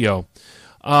Tokyo.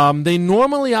 They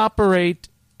normally operate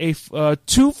 2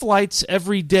 flights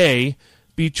every day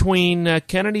between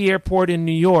Kennedy Airport in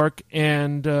New York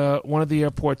and one of the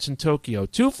airports in Tokyo.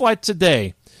 2 flights a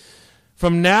day.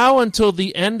 From now until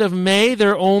the end of May,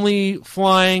 they're only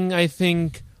flying, I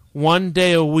think, 1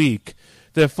 day a week.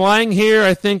 They're flying here,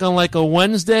 I think, on like a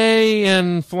Wednesday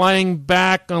and flying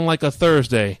back on like a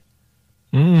Thursday.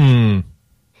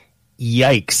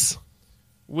 Yikes.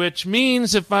 Which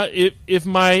means if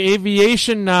my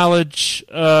aviation knowledge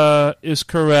is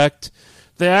correct,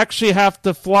 they actually have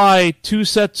to fly 2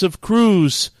 sets of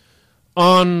crews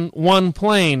on one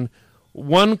plane.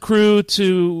 One crew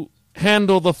to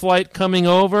handle the flight coming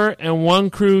over and one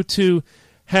crew to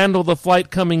handle the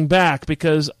flight coming back,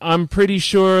 because I'm pretty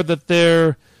sure that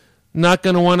they're not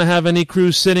going to want to have any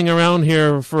crews sitting around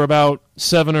here for about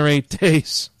 7 or 8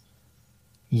 days.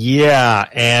 Yeah,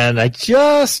 and I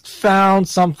just found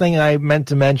something I meant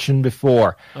to mention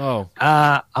before. Oh.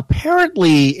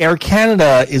 Apparently, Air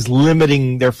Canada is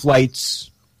limiting their flights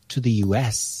to the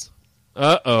U.S.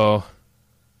 Uh-oh.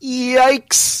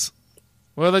 Yikes.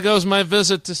 Well, there goes my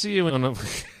visit to see you.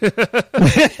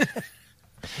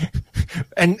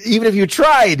 And even if you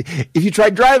tried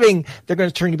driving, they're going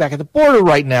to turn you back at the border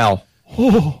right now.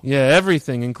 Yeah,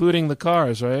 everything, including the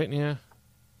cars, right? Yeah.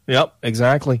 Yep,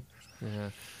 exactly. Yeah.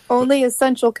 Only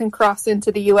Essential can cross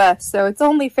into the U.S., so it's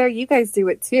only fair you guys do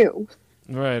it too.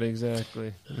 Right,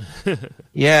 exactly.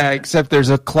 Yeah, except there's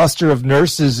a cluster of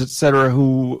nurses, etc.,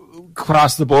 who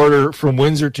cross the border from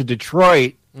Windsor to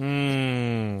Detroit.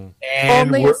 Mm.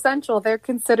 And Only Essential. They're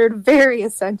considered very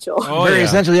essential. Oh, very yeah.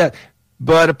 essential, yeah.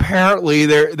 But apparently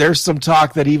there's some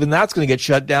talk that even that's going to get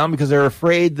shut down because they're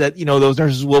afraid that, those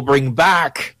nurses will bring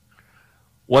back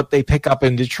what they pick up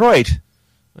in Detroit.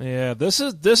 Yeah, this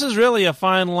is really a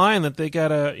fine line that they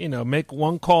gotta, make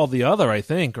one call the other, I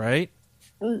think, right?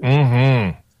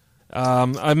 Mm-hmm.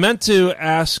 I meant to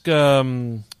ask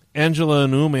Angela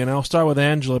and Umi, and I'll start with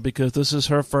Angela because this is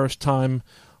her first time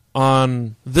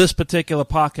on this particular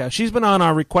podcast. She's been on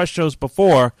our request shows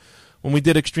before when we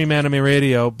did Extreme Anime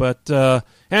Radio, but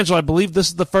Angela, I believe this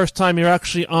is the first time you're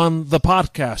actually on the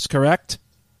podcast, correct?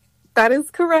 That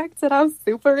is correct, and I'm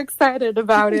super excited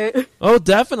about it. Oh,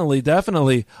 definitely.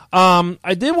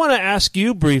 I did want to ask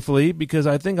you briefly, because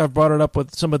I think I've brought it up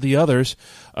with some of the others.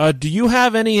 Do you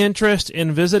have any interest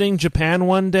in visiting Japan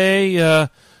one day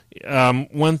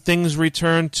when things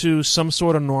return to some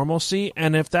sort of normalcy?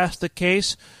 And if that's the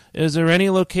case, is there any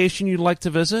location you'd like to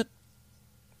visit?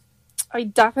 I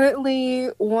definitely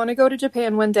want to go to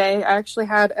Japan one day. I actually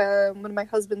had one of my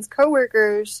husband's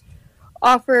coworkers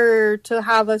offer to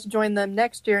have us join them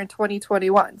next year in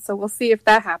 2021. So we'll see if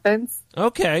that happens.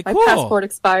 Okay, My cool. passport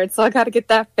expired, so I got to get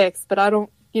that fixed. But I don't,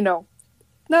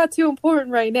 not too important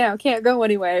right now. Can't go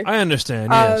anywhere. I understand,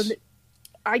 yes.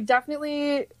 I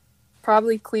definitely,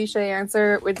 probably cliche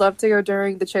answer, would love to go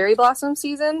during the cherry blossom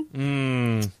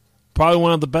season. Probably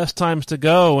one of the best times to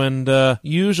go, and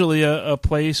usually a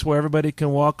place where everybody can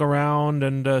walk around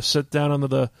and sit down under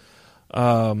the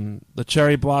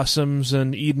cherry blossoms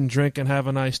and eat and drink and have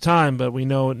a nice time. But we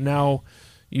know now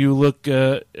you look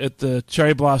at the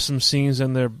cherry blossom scenes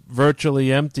and they're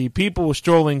virtually empty. People were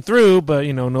strolling through, but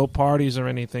no parties or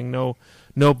anything, no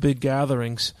big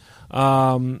gatherings.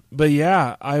 But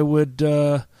yeah, I would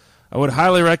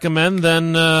highly recommend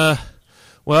then.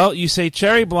 Well, you say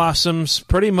cherry blossoms.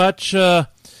 Pretty much all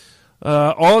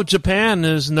of Japan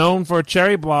is known for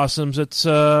cherry blossoms. It's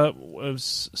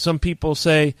as some people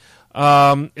say.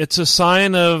 It's a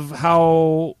sign of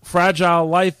how fragile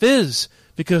life is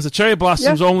because the cherry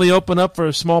blossoms only open up for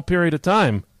a small period of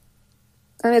time.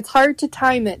 And it's hard to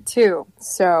time it, too.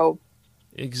 So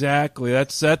exactly.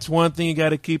 That's one thing you got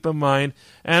to keep in mind.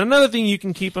 And another thing you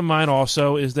can keep in mind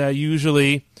also is that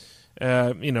usually,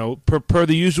 per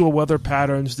the usual weather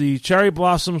patterns, the cherry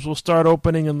blossoms will start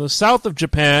opening in the south of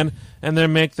Japan and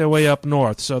then make their way up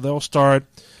north. So they'll start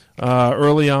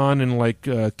early on in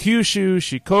Kyushu,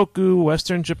 Shikoku,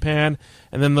 Western Japan,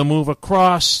 and then they'll move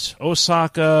across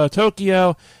Osaka,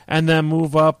 Tokyo, and then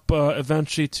move up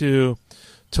eventually to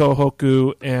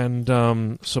Tohoku and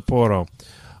Sapporo.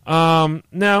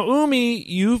 Now, Umi,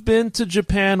 you've been to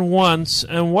Japan once,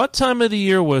 and what time of the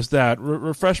year was that?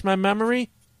 Refresh my memory?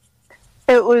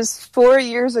 It was 4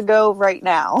 years ago right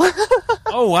now.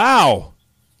 Oh, wow.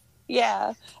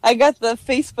 Yeah, I got the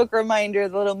Facebook reminder,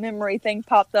 the little memory thing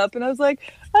popped up, and I was like,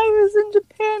 I was in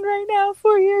Japan right now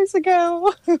 4 years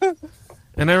ago.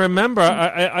 And I remember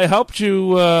I helped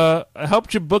you. I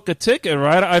helped you book a ticket,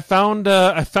 right? I found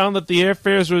that the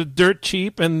airfares were dirt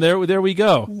cheap, and there we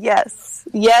go.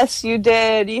 Yes, you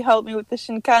did. You helped me with the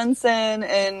Shinkansen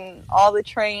and all the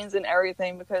trains and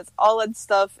everything because all that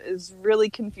stuff is really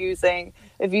confusing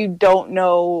if you don't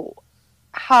know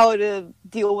how to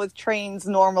deal with trains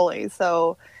normally.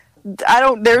 So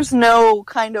there's no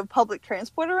kind of public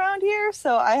transport around here,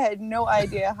 so I had no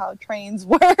idea how trains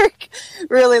work.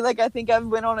 Really, I think I've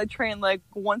been on a train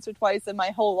once or twice in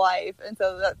my whole life, and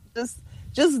so that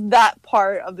just that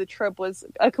part of the trip was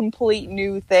a complete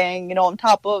new thing, on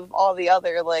top of all the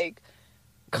other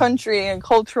country and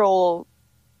cultural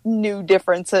new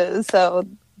differences. So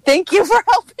thank you for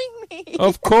helping me.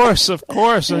 Of course.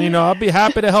 And, I'll be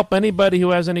happy to help anybody who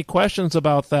has any questions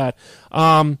about that.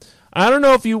 I don't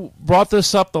know if you brought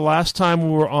this up the last time we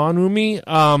were on, Umi.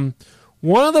 One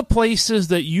of the places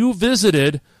that you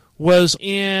visited was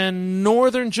in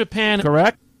northern Japan,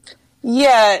 correct?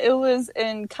 Yeah, it was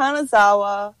in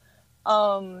Kanazawa.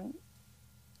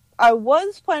 I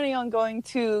was planning on going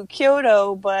to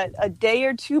Kyoto, but a day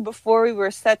or two before we were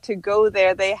set to go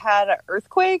there, they had an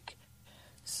earthquake.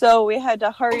 So we had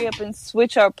to hurry up and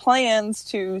switch our plans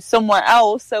to somewhere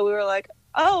else. So we were like,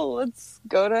 oh, let's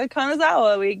go to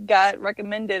Kanazawa. We got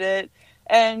recommended it.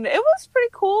 and it was pretty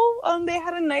cool. They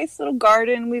had a nice little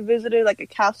garden. We visited like a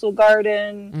castle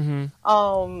garden.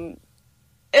 Mm-hmm.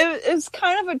 It was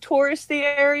kind of a touristy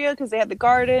area because they had the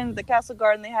garden, the castle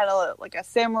garden. They had a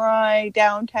samurai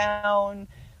downtown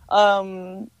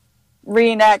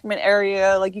reenactment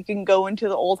area. Like you can go into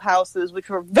the old houses, which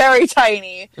were very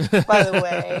tiny, by the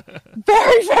way,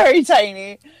 very, very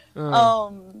tiny.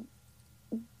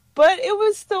 But it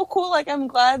was still cool. Like I'm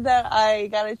glad that I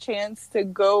got a chance to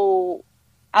go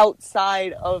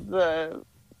outside of the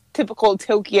typical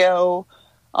Tokyo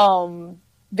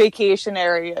vacation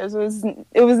areas.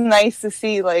 It was nice to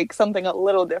see like something a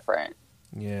little different.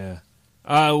 Yeah,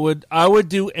 I would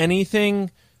do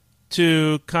anything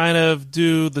to kind of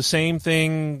do the same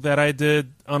thing that I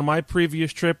did on my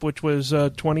previous trip, which was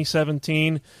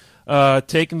 2017,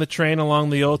 taking the train along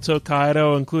the Old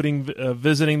Tokaido, including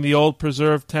visiting the old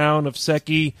preserved town of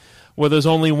Seki, where there's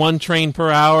only one train per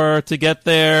hour to get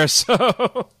there.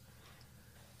 So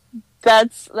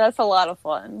that's a lot of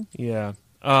fun. Yeah.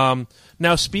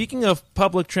 Now, speaking of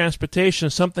public transportation,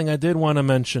 something I did want to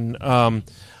mention.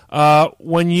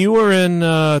 When you were in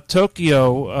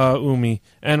Tokyo, Umi,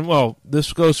 and, well,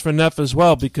 this goes for Neff as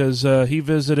well, because he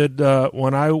visited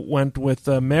when I went with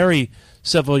Mary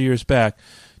several years back.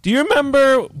 Do you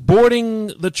remember boarding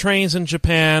the trains in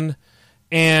Japan,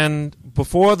 and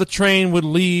before the train would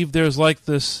leave, there's like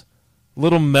this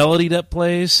little melody that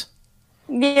plays?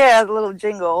 Yeah, the little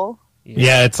jingle.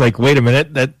 Yeah, it's like, wait a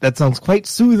minute, that sounds quite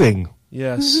soothing.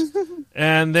 Yes.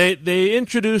 And they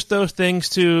introduced those things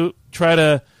to try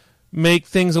to make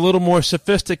things a little more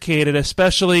sophisticated,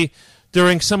 especially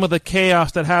during some of the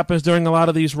chaos that happens during a lot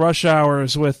of these rush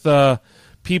hours with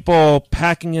people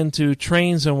packing into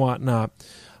trains and whatnot.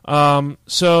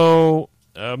 So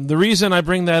the reason I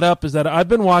bring that up is that I've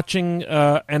been watching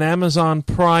an Amazon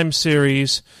Prime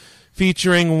series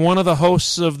featuring one of the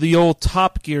hosts of the old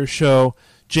Top Gear show,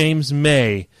 James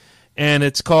May, and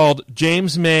it's called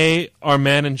James May, Our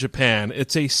Man in Japan.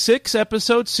 It's a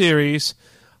 6-episode series.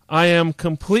 I am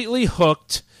completely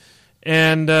hooked,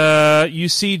 and you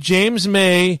see James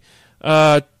May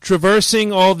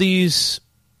traversing all these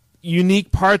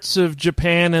unique parts of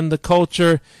Japan and the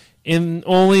culture in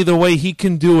only the way he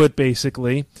can do it,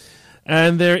 basically.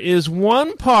 And there is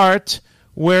one part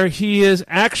where he is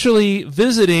actually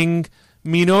visiting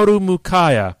Minoru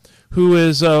Mukaya, who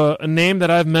is a name that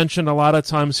I've mentioned a lot of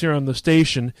times here on the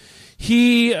station.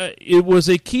 It was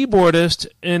a keyboardist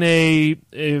in a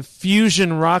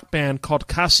fusion rock band called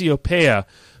Cassiopeia,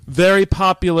 very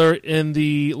popular in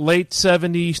the late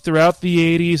 70s, throughout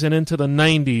the 80s, and into the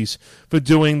 90s for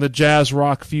doing the jazz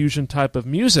rock fusion type of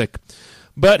music.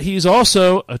 But he's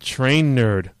also a train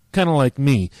nerd, kind of like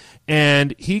me.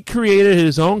 And he created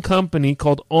his own company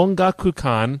called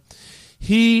Ongakukan.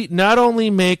 He not only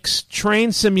makes train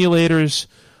simulators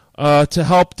to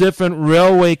help different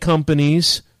railway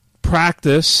companies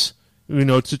practice,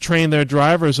 to train their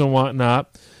drivers and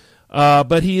whatnot,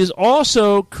 but he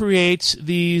also creates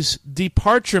these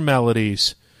departure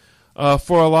melodies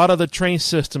for a lot of the train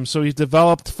systems. So he's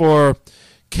developed for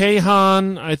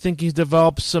Keihan, I think he's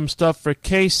developed some stuff for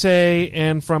Keisei,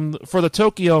 and for the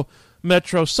Tokyo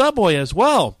Metro subway as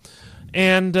well.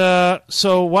 And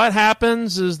so what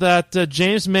happens is that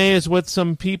James May is with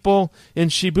some people in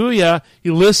Shibuya. He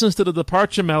listens to the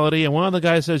departure melody, and one of the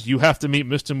guys says, "You have to meet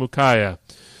Mr. Mukaya."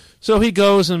 So he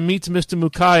goes and meets Mr.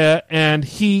 Mukaya, and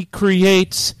he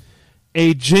creates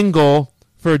a jingle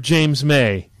for James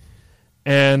May.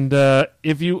 And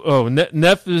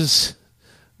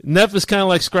Neff is kind of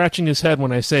like scratching his head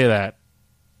when I say that.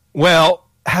 Well,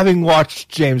 having watched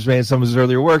James May in some of his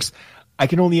earlier works, I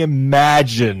can only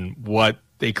imagine what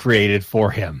they created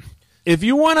for him. If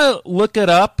you want to look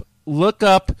up,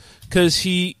 because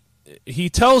he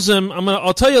tells him,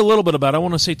 I'll tell you a little bit about it. I don't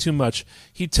want to say too much.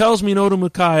 He tells Minoru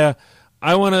Mukaya,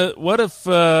 what if,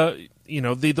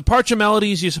 the departure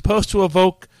melodies, you're supposed to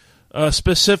evoke a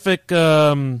specific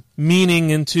meaning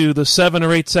into the 7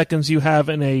 or 8 seconds you have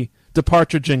in a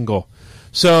departure jingle.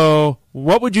 So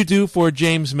what would you do for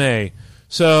James May?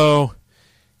 So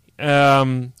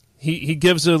he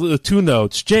gives the 2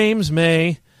 notes, James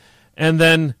May, and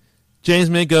then James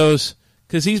May goes,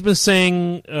 because he's been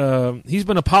saying, he's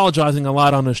been apologizing a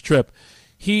lot on this trip.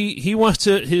 He wants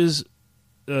his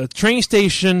train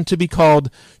station to be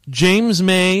called James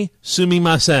May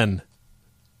Sumimasen.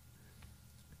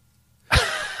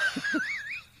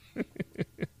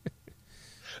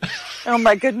 Oh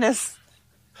my goodness.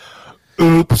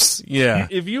 Oops. Yeah.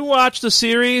 If you watch the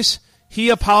series, he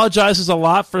apologizes a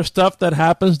lot for stuff that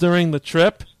happens during the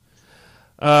trip,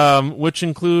 which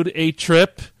include a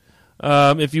trip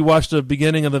if you watched the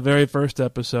beginning of the very first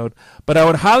episode. But I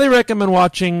would highly recommend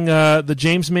watching the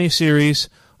James May series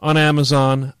on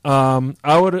Amazon.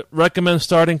 I would recommend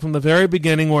starting from the very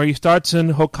beginning, where he starts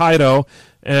in Hokkaido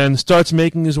and starts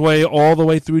making his way all the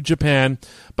way through Japan.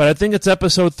 But I think it's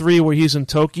episode 3 where he's in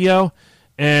Tokyo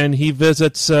and he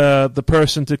visits the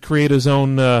person to create his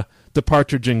own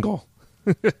departure jingle.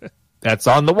 That's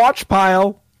on the watch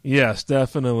pile. Yes,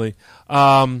 definitely.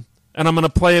 And I'm going to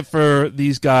play it for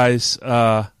these guys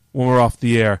when we're off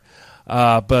the air.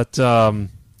 But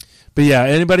yeah,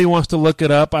 anybody wants to look it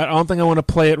up. I don't think I want to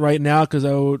play it right now because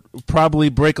I would probably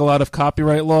break a lot of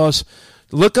copyright laws.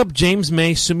 Look up James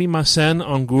May Sumimasen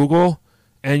on Google,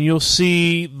 and you'll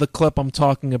see the clip I'm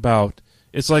talking about.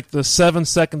 It's like the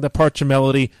 7-second departure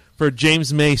melody for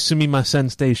James May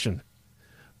Sumimasen Station.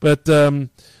 But on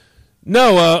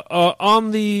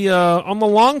the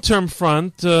long-term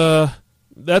front,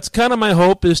 that's kind of my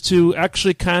hope, is to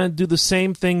actually kind of do the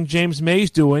same thing James May's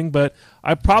doing, but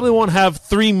I probably won't have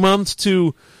 3 months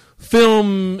to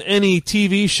film any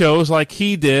TV shows like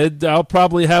he did. I'll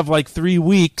probably have like 3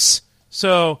 weeks.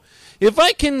 So if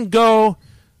I can go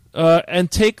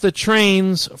and take the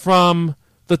trains from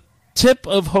the tip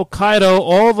of Hokkaido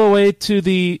all the way to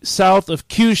the south of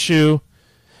Kyushu,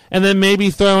 and then maybe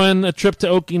throw in a trip to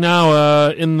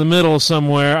Okinawa in the middle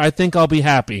somewhere, I think I'll be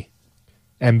happy.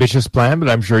 Ambitious plan, but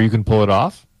I'm sure you can pull it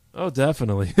off. Oh,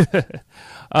 definitely.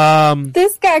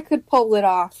 This guy could pull it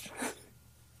off.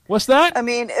 What's that? I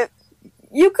mean,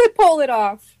 You could pull it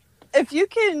off. if you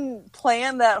can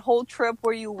plan that whole trip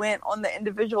where you went on the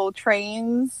individual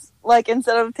trains, like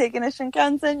instead of taking a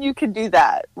Shinkansen, you could do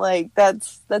that. Like that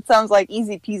sounds like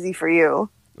easy peasy for you.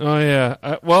 Oh yeah.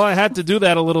 I had to do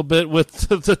that a little bit with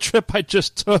the trip I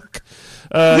just took.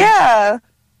 Yeah.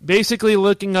 Basically,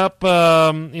 looking up,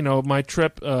 my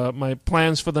trip, my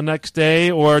plans for the next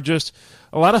day, or just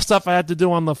a lot of stuff I had to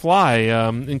do on the fly,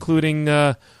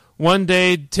 including one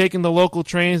day taking the local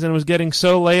trains, and it was getting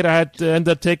so late I had to end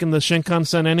up taking the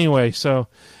Shinkansen anyway. So,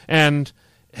 and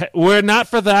were it not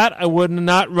for that, I would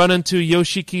not run into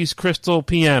Yoshiki's crystal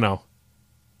piano.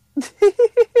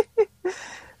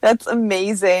 That's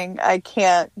amazing. I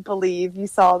can't believe you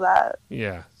saw that.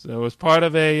 Yeah, so it was part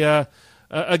of a,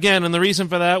 again, and the reason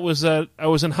for that was that I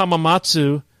was in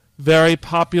Hamamatsu, very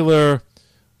popular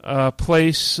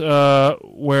place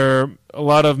where a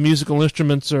lot of musical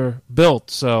instruments are built.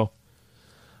 So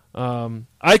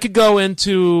I could go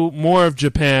into more of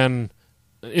Japan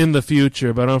in the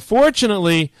future, but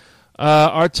unfortunately,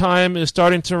 our time is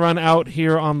starting to run out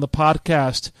here on the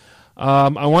podcast.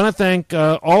 I want to thank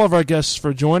all of our guests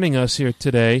for joining us here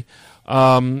today,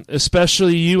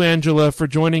 especially you, Angela, for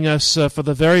joining us for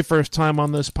the very first time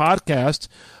on this podcast.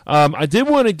 I did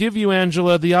want to give you,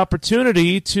 Angela, the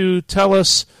opportunity to tell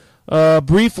us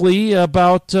briefly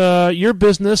about your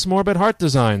business, Morbid Heart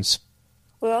Designs.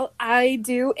 Well, I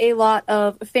do a lot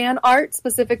of fan art,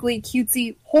 specifically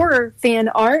cutesy horror fan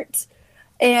art.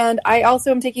 And I also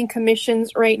am taking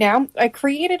commissions right now. I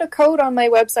created a code on my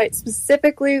website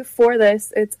specifically for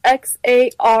this. It's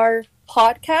XAR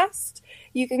Podcast.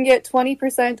 You can get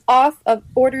 20% off of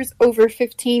orders over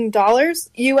 $15,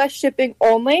 US shipping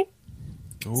only.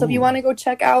 Ooh. So if you want to go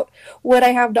check out what I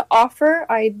have to offer,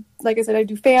 like I said, I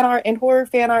do fan art and horror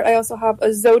fan art. I also have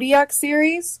a Zodiac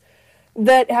series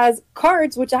that has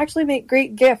cards, which actually make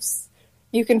great gifts.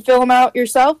 You can fill them out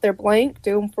yourself. They're blank.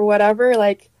 Do them for whatever.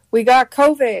 Like, we got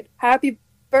COVID. Happy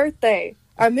birthday.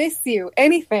 I miss you.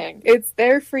 Anything. It's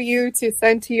there for you to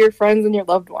send to your friends and your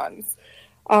loved ones.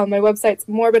 My website's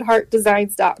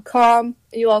morbidheartdesigns.com.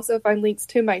 You'll also find links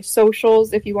to my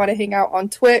socials if you want to hang out on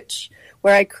Twitch,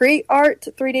 where I create art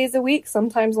 3 days a week,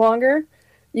 sometimes longer.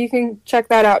 You can check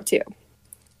that out too.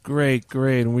 Great.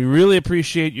 And we really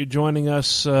appreciate you joining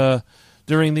us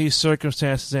during these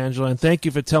circumstances, Angela, and thank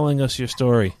you for telling us your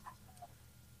story.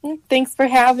 Thanks for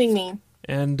having me.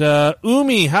 And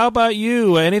Umi, how about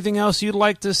you? Anything else you'd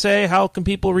like to say? How can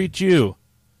people reach you?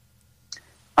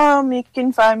 You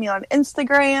can find me on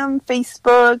Instagram,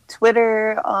 Facebook,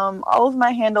 Twitter. All of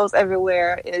my handles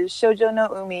everywhere is Shoujo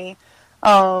no Umi.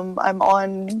 I'm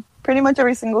on pretty much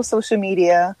every single social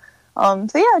media. So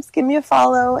yeah, just give me a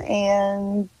follow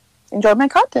and enjoy my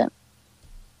content.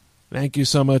 Thank you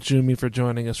so much, Umi, for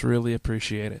joining us. Really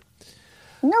appreciate it.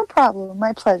 No problem.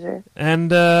 My pleasure. And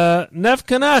Nev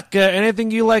Canuck,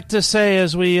 anything you like to say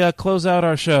as we close out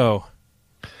our show?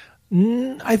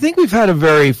 I think we've had a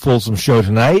very fulsome show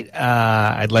tonight.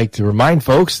 I'd like to remind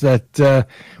folks that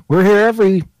we're here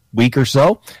every week or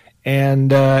so.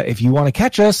 And if you want to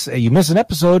catch us, you miss an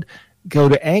episode, go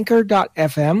to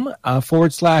anchor.fm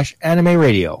 /anime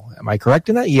radio. Am I correct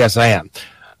in that? Yes, I am.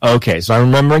 Okay, so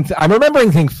I'm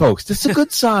remembering things, folks. This is a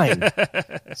good sign.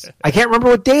 I can't remember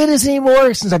what day it is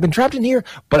anymore since I've been trapped in here,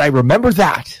 but I remember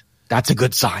that. That's a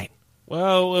good sign.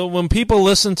 Well, when people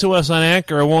listen to us on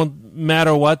Anchor, it won't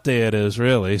matter what day it is,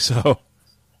 really. So,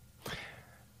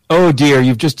 oh dear,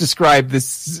 you've just described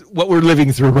what we're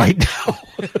living through right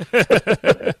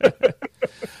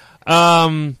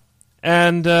now.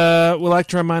 And we'd like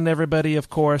to remind everybody, of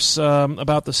course,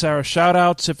 about the Sarah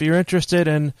shoutouts. If you're interested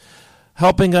in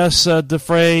helping us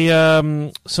defray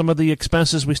some of the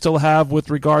expenses we still have with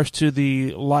regards to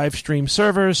the live stream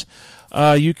servers,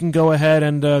 you can go ahead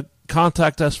and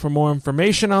contact us for more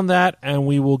information on that, and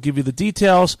we will give you the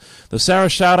details. The Sarah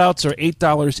shoutouts are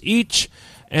 $8 each,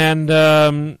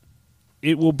 and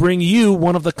it will bring you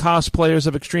one of the cosplayers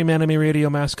of Extreme Anime Radio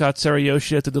mascot Sarah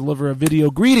Yoshida to deliver a video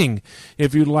greeting.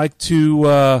 If you'd like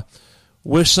to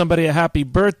wish somebody a happy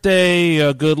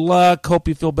birthday, good luck, hope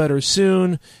you feel better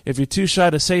soon. If you're too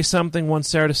shy to say something, want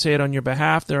Sarah to say it on your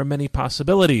behalf, there are many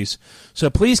possibilities. So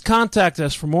please contact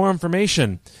us for more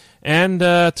information. And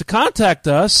to contact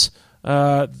us,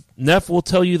 Neff will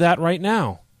tell you that right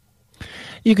now.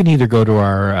 You can either go to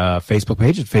our Facebook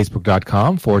page at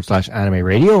facebook.com/anime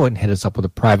radio and hit us up with a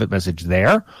private message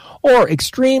there, or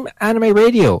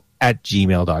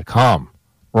extremeanimeradio@gmail.com.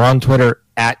 We're on Twitter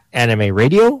 @anime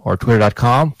radio or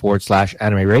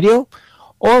twitter.com/anime radio,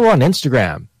 or we're on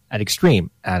Instagram @extreme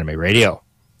anime radio.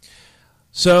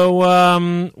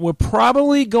 So we're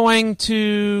probably going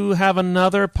to have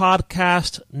another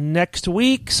podcast next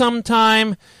week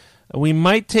sometime. We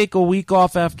might take a week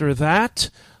off after that.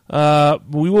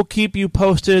 We will keep you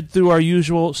posted through our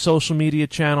usual social media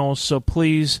channels, so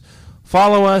please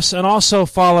follow us, and also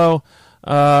follow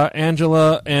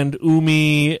Angela and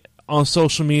Umi on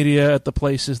social media at the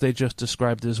places they just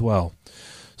described as well.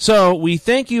 So we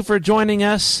thank you for joining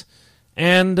us,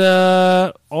 and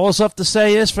all's left to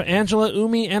say is, for Angela,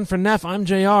 Umi, and for Neff, I'm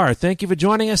JR. Thank you for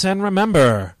joining us, and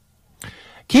remember,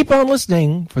 keep on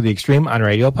listening for the Extreme on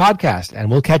Radio podcast, and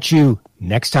we'll catch you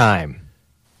next time.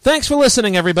 Thanks for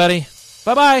listening, everybody.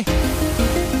 Bye-bye.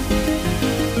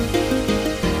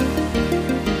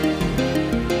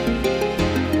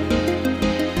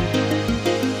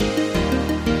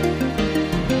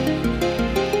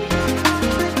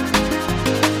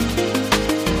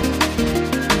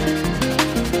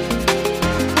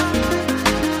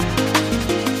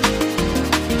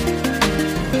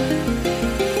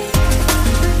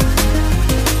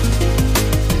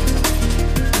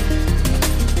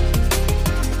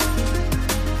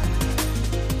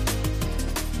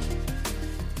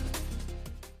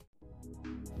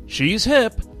 She's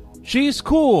hip, she's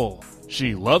cool,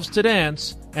 she loves to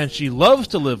dance, and she loves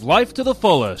to live life to the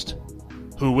fullest.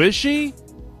 Who is she?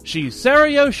 She's Sarah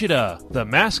Yoshida, the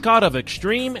mascot of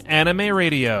Extreme Anime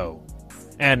Radio.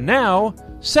 And now,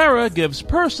 Sarah gives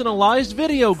personalized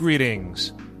video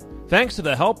greetings. Thanks to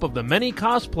the help of the many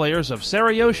cosplayers of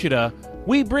Sarah Yoshida,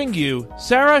 we bring you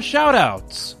Sarah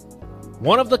Shoutouts.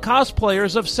 One of the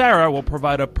cosplayers of Sarah will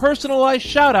provide a personalized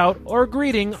shoutout or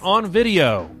greeting on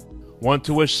video. Want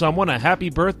to wish someone a happy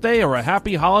birthday or a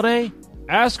happy holiday?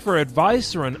 Ask for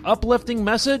advice or an uplifting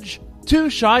message?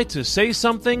 Too shy to say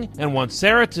something and want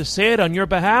Sarah to say it on your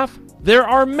behalf? There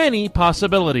are many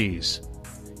possibilities.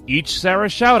 Each Sarah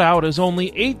shoutout is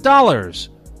only $8.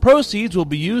 Proceeds will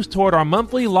be used toward our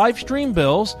monthly live stream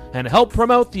bills and help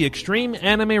promote the Extreme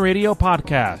Anime Radio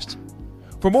podcast.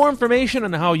 For more information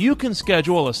on how you can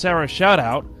schedule a Sarah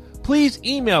shoutout, please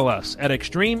email us at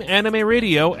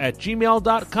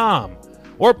extremeanimeradio@gmail.com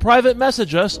or private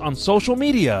message us on social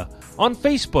media on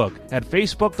Facebook at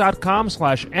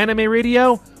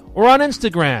facebook.com/animeradio or on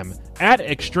Instagram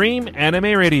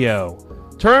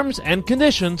 @extremeanimeradio. Terms and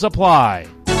conditions apply.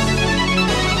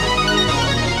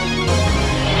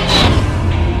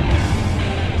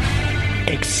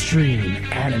 Extreme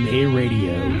Anime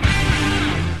Radio.